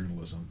includes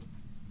journalism.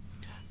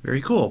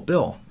 Very cool.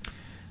 Bill?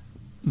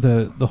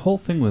 The whole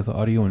thing with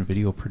audio and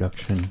video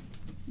production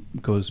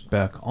goes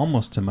back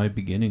almost to my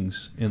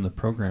beginnings in the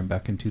program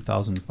back in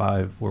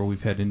 2005, where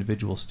we've had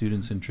individual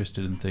students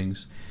interested in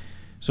things.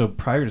 So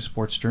prior to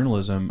sports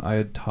journalism, I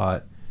had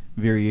taught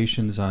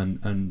variations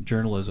on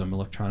journalism,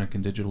 electronic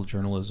and digital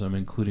journalism,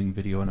 including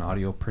video and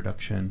audio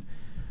production,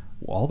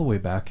 all the way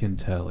back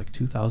into like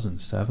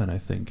 2007, I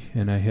think.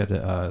 And I had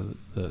the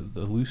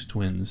Loose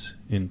twins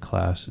in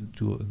class,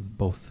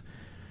 both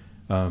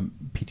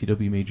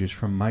PTW majors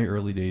from my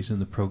early days in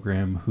the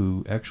program,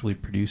 who actually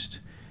produced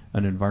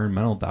an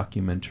environmental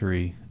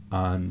documentary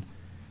on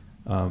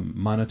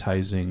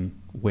monetizing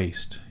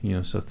waste.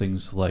 So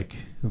things like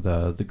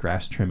the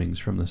grass trimmings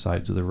from the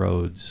sides of the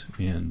roads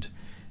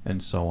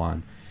and so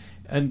on.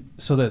 And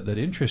so that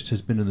interest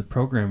has been in the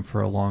program for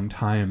a long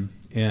time.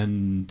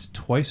 And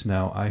twice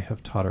now I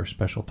have taught our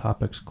special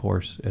topics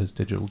course as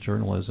digital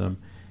journalism.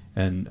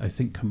 And I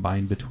think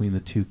combined between the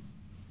two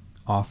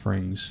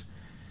offerings,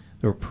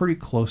 there were pretty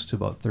close to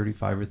about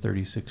 35 or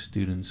 36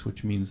 students,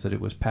 which means that it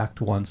was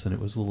packed once and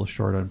it was a little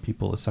short on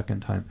people a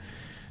second time.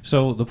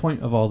 So the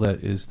point of all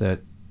that is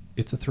that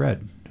it's a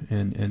thread,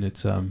 and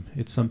it's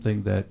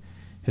something that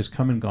has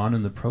come and gone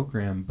in the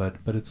program, but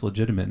it's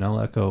legitimate. And I'll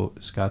echo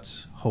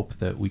Scott's hope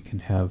that we can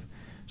have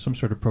some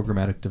sort of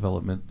programmatic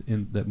development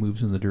that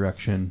moves in the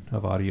direction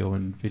of audio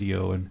and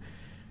video and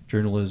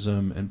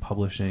journalism and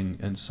publishing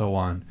and so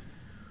on.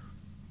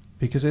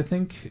 Because I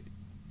think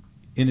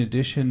in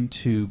addition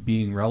to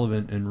being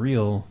relevant and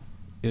real,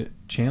 it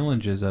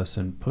challenges us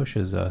and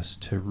pushes us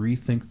to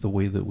rethink the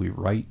way that we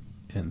write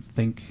and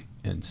think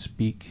and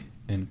speak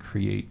and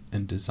create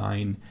and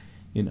design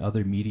in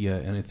other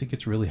media. And I think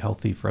it's really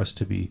healthy for us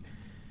to be,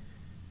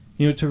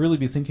 to really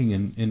be thinking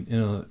in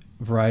a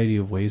variety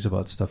of ways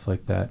about stuff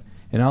like that.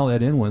 And I'll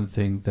add in one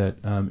thing that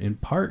in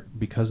part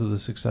because of the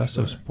success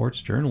of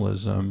sports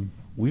journalism,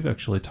 we've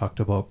actually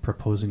talked about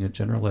proposing a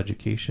general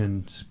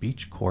education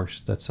speech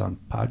course that's on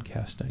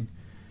podcasting.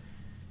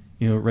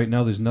 Right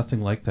now there's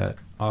nothing like that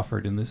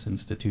offered in this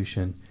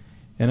institution.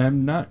 And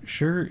I'm not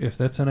sure if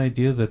that's an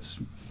idea that's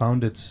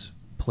found its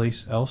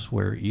place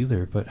elsewhere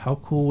either, but how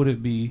cool would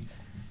it be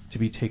to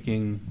be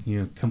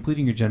taking,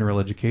 completing your general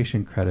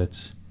education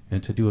credits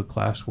and to do a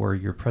class where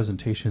your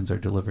presentations are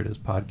delivered as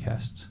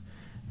podcasts?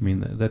 I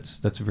mean, that's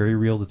very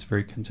real, that's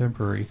very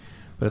contemporary,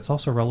 but it's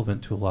also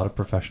relevant to a lot of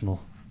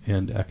professional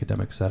and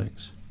academic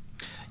settings.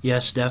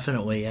 Yes,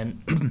 definitely.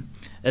 And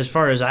as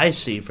far as I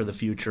see for the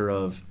future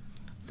of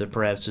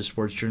perhaps the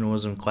sports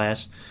journalism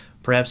class,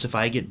 perhaps if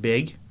I get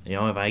big,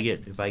 if I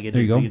get There you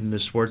big go. in the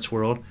sports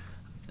world,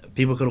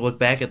 people could look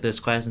back at this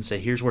class and say,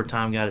 here's where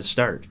Tom got his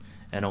start.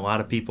 And a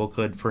lot of people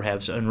could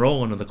perhaps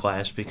enroll into the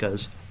class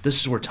because this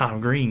is where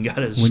Tom Green got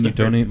his When start. you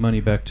donate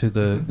money back to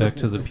the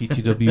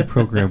PTW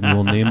program, we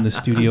will name the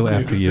studio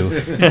after you,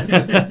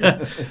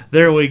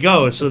 There we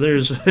go. So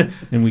there's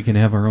and we can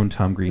have our own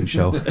Tom Green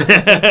show.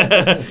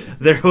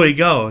 there we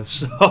go.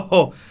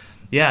 So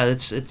yeah,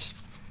 it's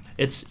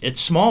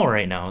small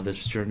right now,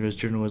 this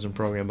journalism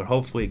program, but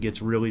hopefully it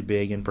gets really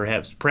big, and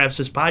perhaps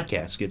this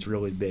podcast gets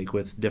really big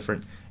with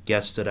different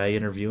guests that I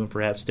interview and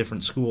perhaps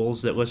different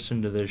schools that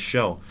listen to this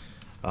show.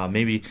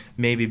 Maybe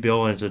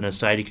Bill, as an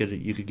aside,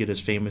 you could get as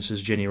famous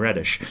as Jenny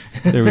Reddish.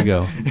 There we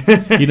go.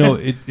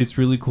 It's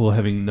really cool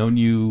having known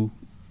you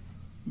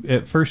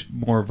at first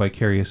more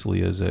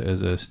vicariously as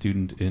a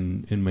student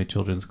in my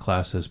children's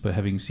classes, but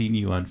having seen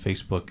you on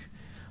Facebook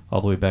all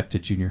the way back to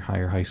junior high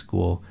or high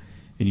school,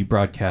 and you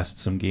broadcast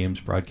some games.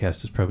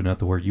 Broadcast is probably not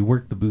the word. You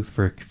worked the booth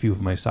for a few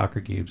of my soccer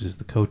games as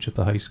the coach at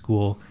the high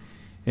school,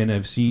 and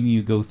I've seen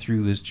you go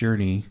through this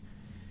journey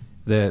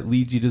that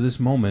leads you to this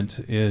moment,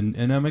 and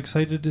I'm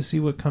excited to see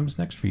what comes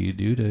next for you,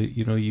 dude.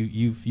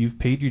 You've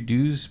paid your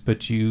dues,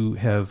 but you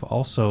have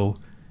also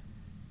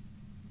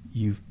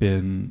you've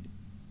been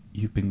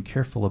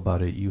careful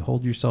about it. You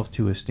hold yourself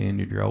to a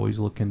standard. You're always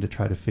looking to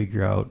try to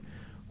figure out,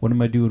 what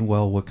am I doing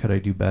well? What could I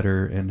do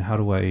better? And how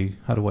do I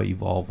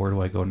evolve? Where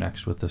do I go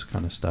next with this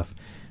kind of stuff?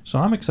 So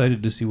I'm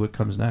excited to see what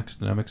comes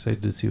next, and I'm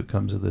excited to see what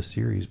comes of this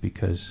series,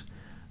 because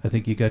I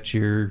think you got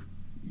your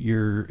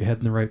head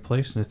in the right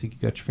place, and I think you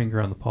got your finger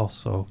on the pulse.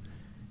 So,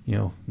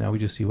 now we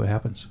just see what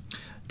happens.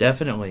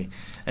 Definitely.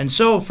 And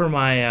so for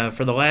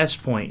for the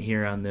last point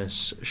here on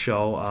this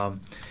show,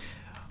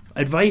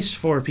 advice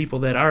for people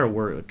that are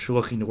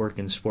looking to work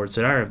in sports,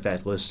 that are in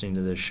fact listening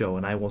to this show,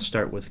 and I will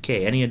start with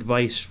Kay. Any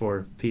advice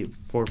for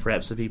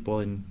perhaps the people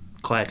in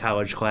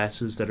college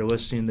classes that are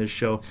listening to this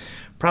show,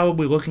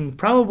 probably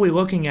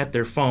looking at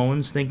their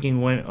phones,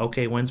 thinking,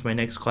 when's my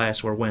next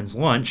class or when's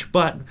lunch?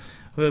 But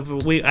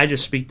I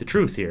just speak the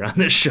truth here on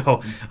this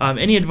show.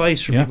 Any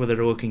advice for people that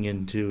are looking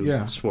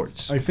into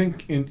sports? I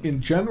think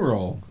in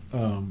general,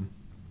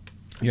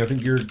 I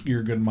think you're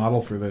a good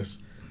model for this.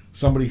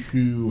 Somebody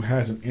who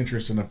has an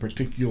interest in a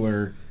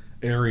particular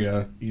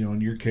area, in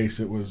your case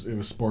it was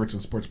sports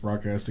and sports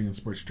broadcasting and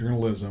sports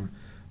journalism,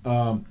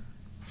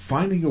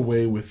 finding a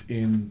way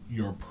within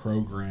your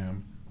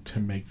program to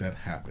make that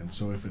happen.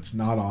 So if it's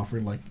not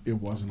offered, like it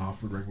wasn't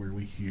offered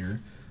regularly here,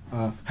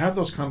 have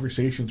those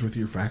conversations with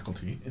your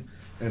faculty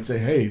and say,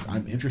 hey,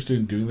 I'm interested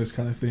in doing this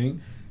kind of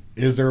thing.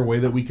 Is there a way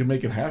that we can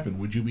make it happen?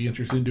 Would you be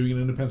interested in doing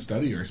an independent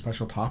study or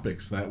special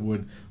topics that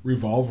would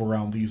revolve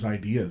around these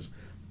ideas?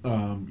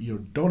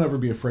 Don't ever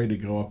be afraid to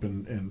go up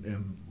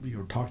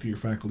and talk to your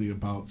faculty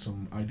about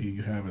some idea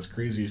you have, as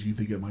crazy as you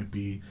think it might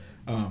be.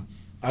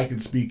 I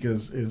can speak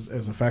as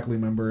a faculty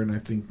member, and I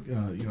think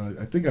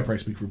I think I probably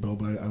speak for Bill,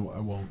 but I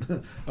won't.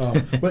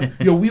 But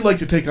we like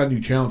to take on new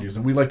challenges,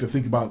 and we like to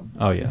think about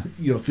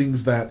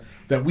things that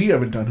we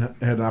haven't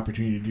had an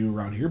opportunity to do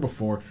around here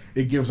before.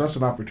 It gives us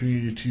an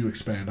opportunity to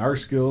expand our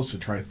skills, to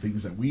try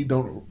things that we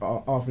don't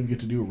often get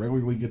to do,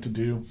 regularly get to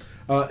do,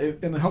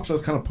 and it helps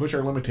us kind of push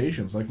our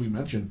limitations, like we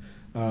mentioned.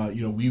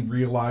 We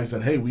realize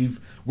that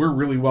we're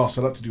really well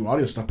set up to do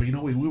audio stuff, but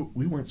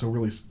we weren't so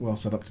really well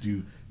set up to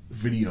do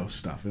video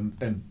stuff,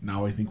 and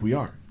now I think we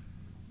are.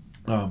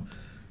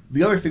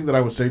 The other thing that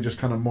I would say, just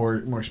kind of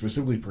more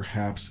specifically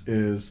perhaps,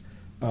 is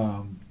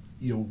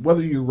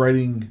whether you're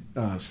writing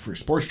for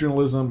sports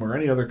journalism or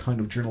any other kind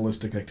of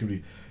journalistic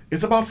activity,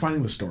 it's about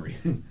finding the story.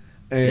 And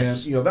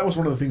that was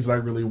one of the things that I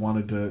really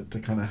wanted to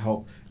kind of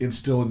help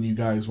instill in you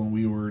guys when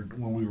we were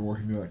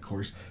working through that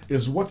course,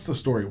 is what's the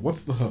story,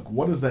 what's the hook,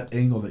 what is that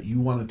angle that you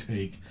want to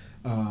take.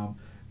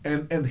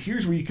 And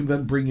here's where you can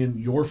then bring in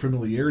your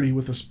familiarity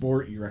with the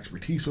sport, your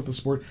expertise with the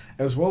sport,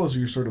 as well as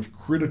your sort of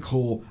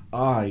critical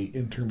eye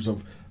in terms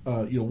of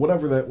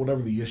whatever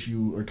the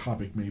issue or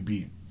topic may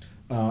be.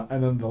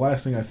 And then the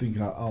last thing I think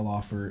I'll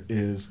offer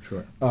is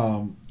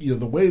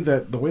the way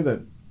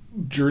that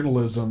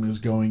journalism is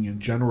going in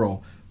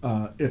general.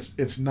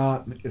 It's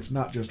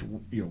not just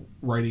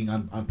writing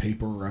on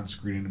paper or on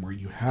screen anymore.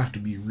 You have to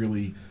be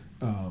really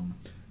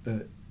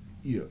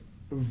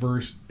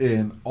versed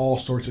in all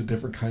sorts of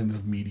different kinds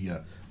of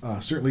media.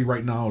 Certainly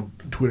right now,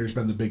 Twitter's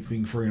been the big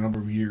thing for a number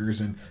of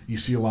years, and you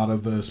see a lot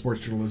of the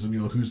sports journalism,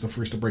 who's the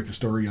first to break a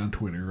story on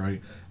Twitter,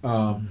 right?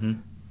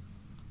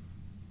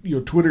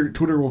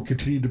 Twitter will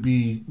continue to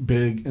be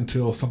big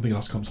until something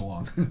else comes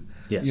along.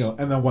 Yes.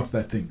 And then what's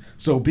that thing?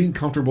 So being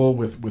comfortable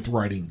with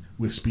writing,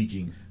 with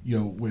speaking,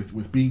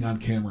 with being on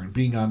camera and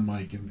being on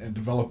mic and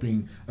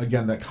developing,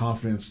 again, that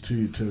confidence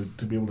to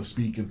be able to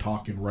speak and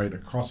talk and write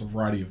across a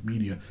variety of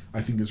media,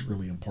 I think is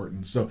really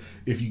important. So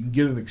if you can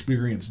get an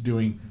experience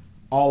doing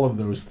all of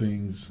those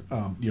things,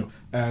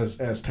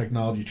 as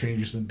technology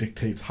changes and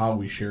dictates how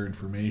we share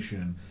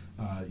information,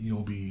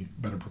 you'll be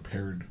better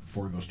prepared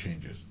for those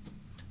changes.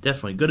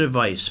 Definitely. Good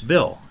advice.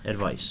 Bill,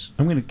 advice.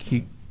 I'm going to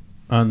keep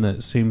on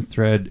that same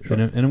thread,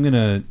 and I'm going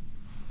to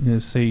going to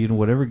say,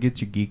 whatever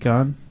gets you geek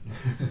on.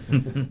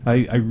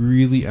 I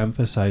really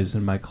emphasize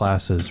in my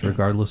classes,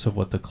 regardless of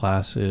what the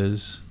class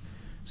is,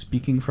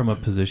 speaking from a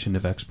position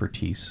of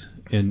expertise.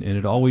 And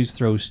it always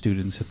throws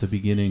students at the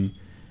beginning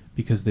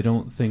because they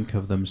don't think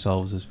of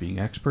themselves as being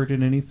expert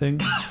in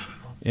anything.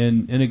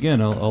 And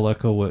again, I'll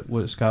echo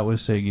what Scott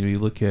was saying. You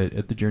look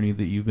at the journey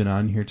that you've been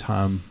on here,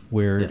 Tom,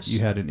 where Yes. you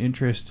had an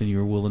interest and you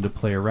were willing to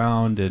play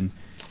around and,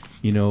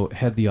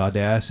 had the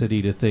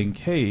audacity to think,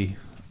 hey,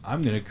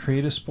 I'm going to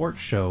create a sports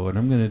show and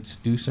I'm going to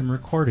do some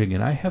recording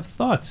and I have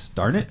thoughts,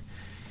 darn it.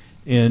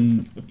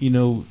 And,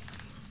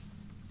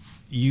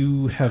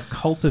 you have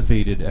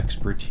cultivated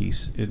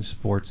expertise in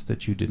sports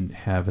that you didn't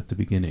have at the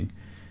beginning.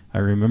 I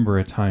remember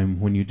a time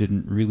when you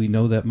didn't really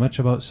know that much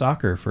about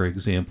soccer, for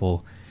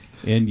example,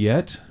 and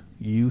yet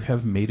you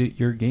have made it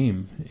your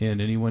game.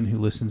 And anyone who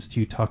listens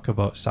to you talk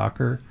about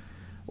soccer,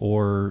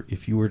 or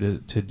if you were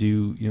to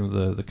do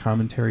the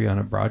commentary on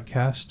a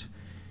broadcast,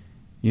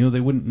 they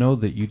wouldn't know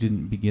that you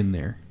didn't begin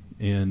there.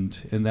 And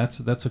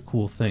that's a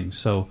cool thing.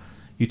 So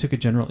you took a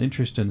general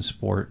interest in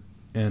sport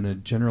and a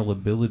general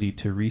ability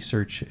to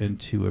research and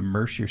to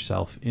immerse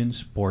yourself in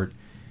sport,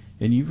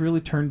 and you've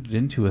really turned it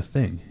into a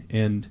thing.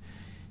 And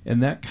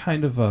that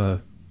kind of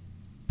a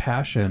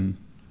passion,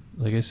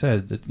 like I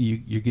said, that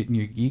you're getting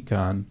your geek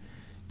on,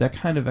 that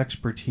kind of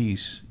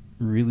expertise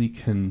really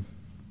can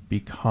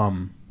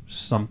become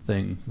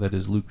something that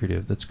is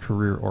lucrative, that's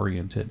career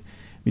oriented.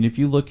 I mean, if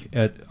you look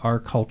at our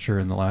culture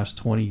in the last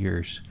 20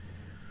 years,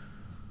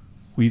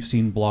 we've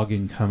seen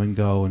blogging come and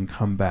go and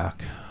come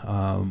back.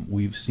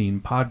 We've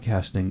seen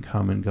podcasting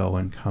come and go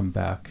and come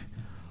back.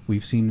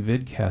 We've seen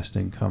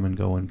vidcasting come and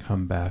go and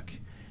come back.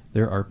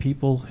 There are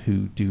people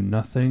who do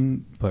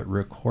nothing but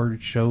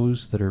record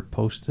shows that are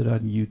posted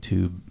on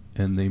YouTube,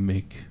 and they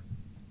make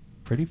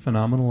pretty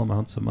phenomenal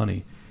amounts of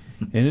money.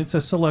 And it's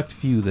a select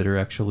few that are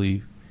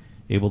actually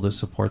able to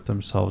support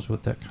themselves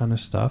with that kind of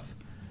stuff.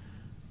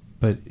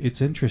 But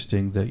it's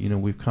interesting that,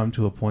 we've come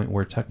to a point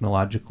where,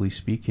 technologically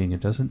speaking, it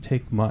doesn't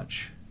take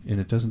much, and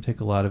it doesn't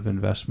take a lot of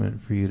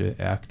investment for you to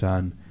act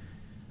on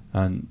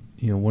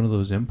one of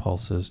those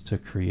impulses to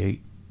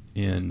create,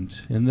 and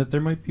that there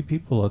might be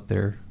people out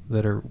there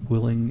that are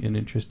willing and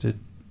interested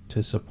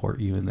to support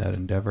you in that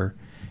endeavor.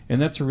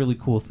 And that's a really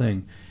cool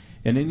thing.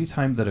 And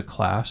anytime that a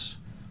class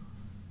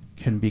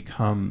can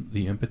become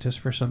the impetus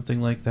for something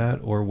like that,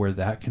 or where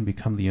that can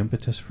become the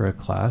impetus for a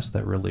class,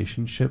 that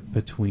relationship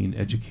between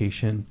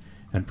education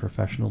and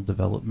professional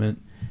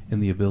development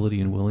and the ability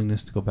and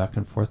willingness to go back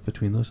and forth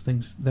between those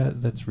things,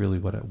 that's really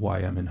why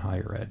I'm in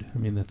higher ed. I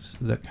mean,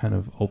 that kind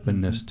of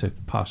openness to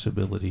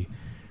possibility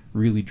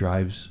really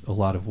drives a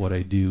lot of what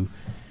I do,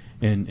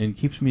 and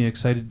keeps me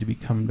excited to be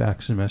coming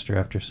back semester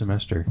after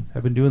semester.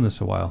 I've been doing this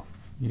a while.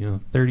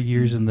 30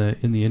 years in the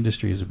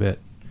industry is a bit.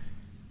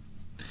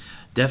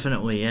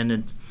 Definitely,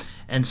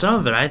 and some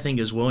of it I think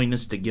is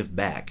willingness to give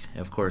back.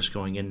 Of course,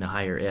 going into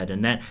higher ed,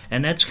 and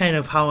that's kind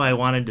of how I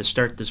wanted to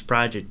start this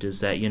project. Is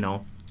that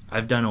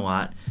I've done a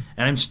lot,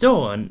 and I'm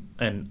still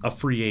a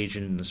free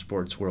agent in the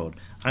sports world.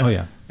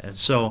 And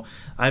so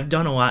I've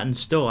done a lot, and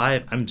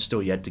I'm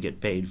still yet to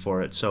get paid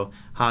for it. So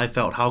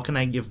how can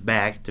I give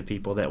back to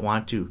people that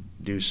want to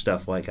do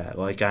stuff like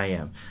I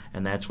am,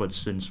 and that's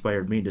what's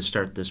inspired me to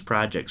start this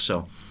project.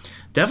 So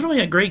definitely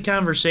a great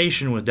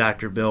conversation with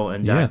Dr. Bill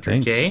and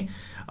Dr. K.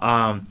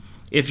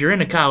 If you're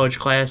in a college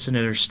class and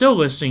are still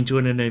listening to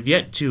it and have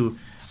yet to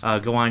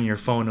go on your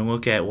phone and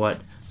look at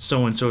what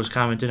so-and-so's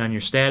commented on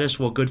your status,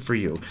 well, good for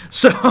you.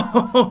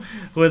 So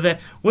with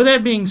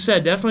that being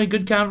said, definitely a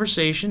good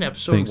conversation,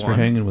 episode 1. Thanks for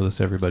hanging with us,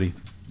 everybody.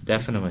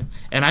 Definitely.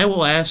 And I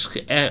will ask,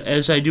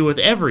 as I do with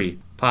every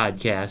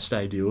podcast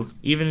I do,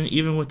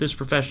 even with this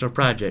professional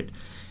project,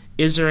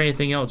 is there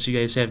anything else you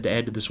guys have to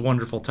add to this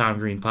wonderful Tom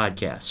Green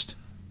podcast?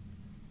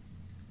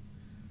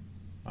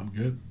 I'm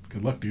good.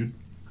 Good luck, dude.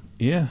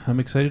 Yeah, I'm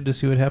excited to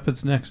see what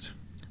happens next.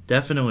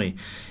 Definitely.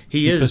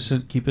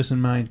 Keep us in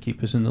mind.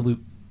 Keep us in the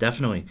loop.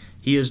 Definitely.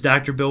 He is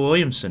Dr. Bill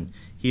Williamson.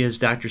 He is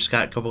Dr.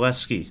 Scott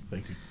Kowalewski.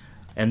 Thank you.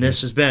 And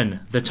this has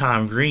been the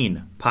Tom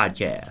Green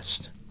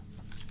Podcast.